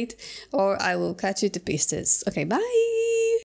season 8, or I will cut you to pieces. Okay, bye.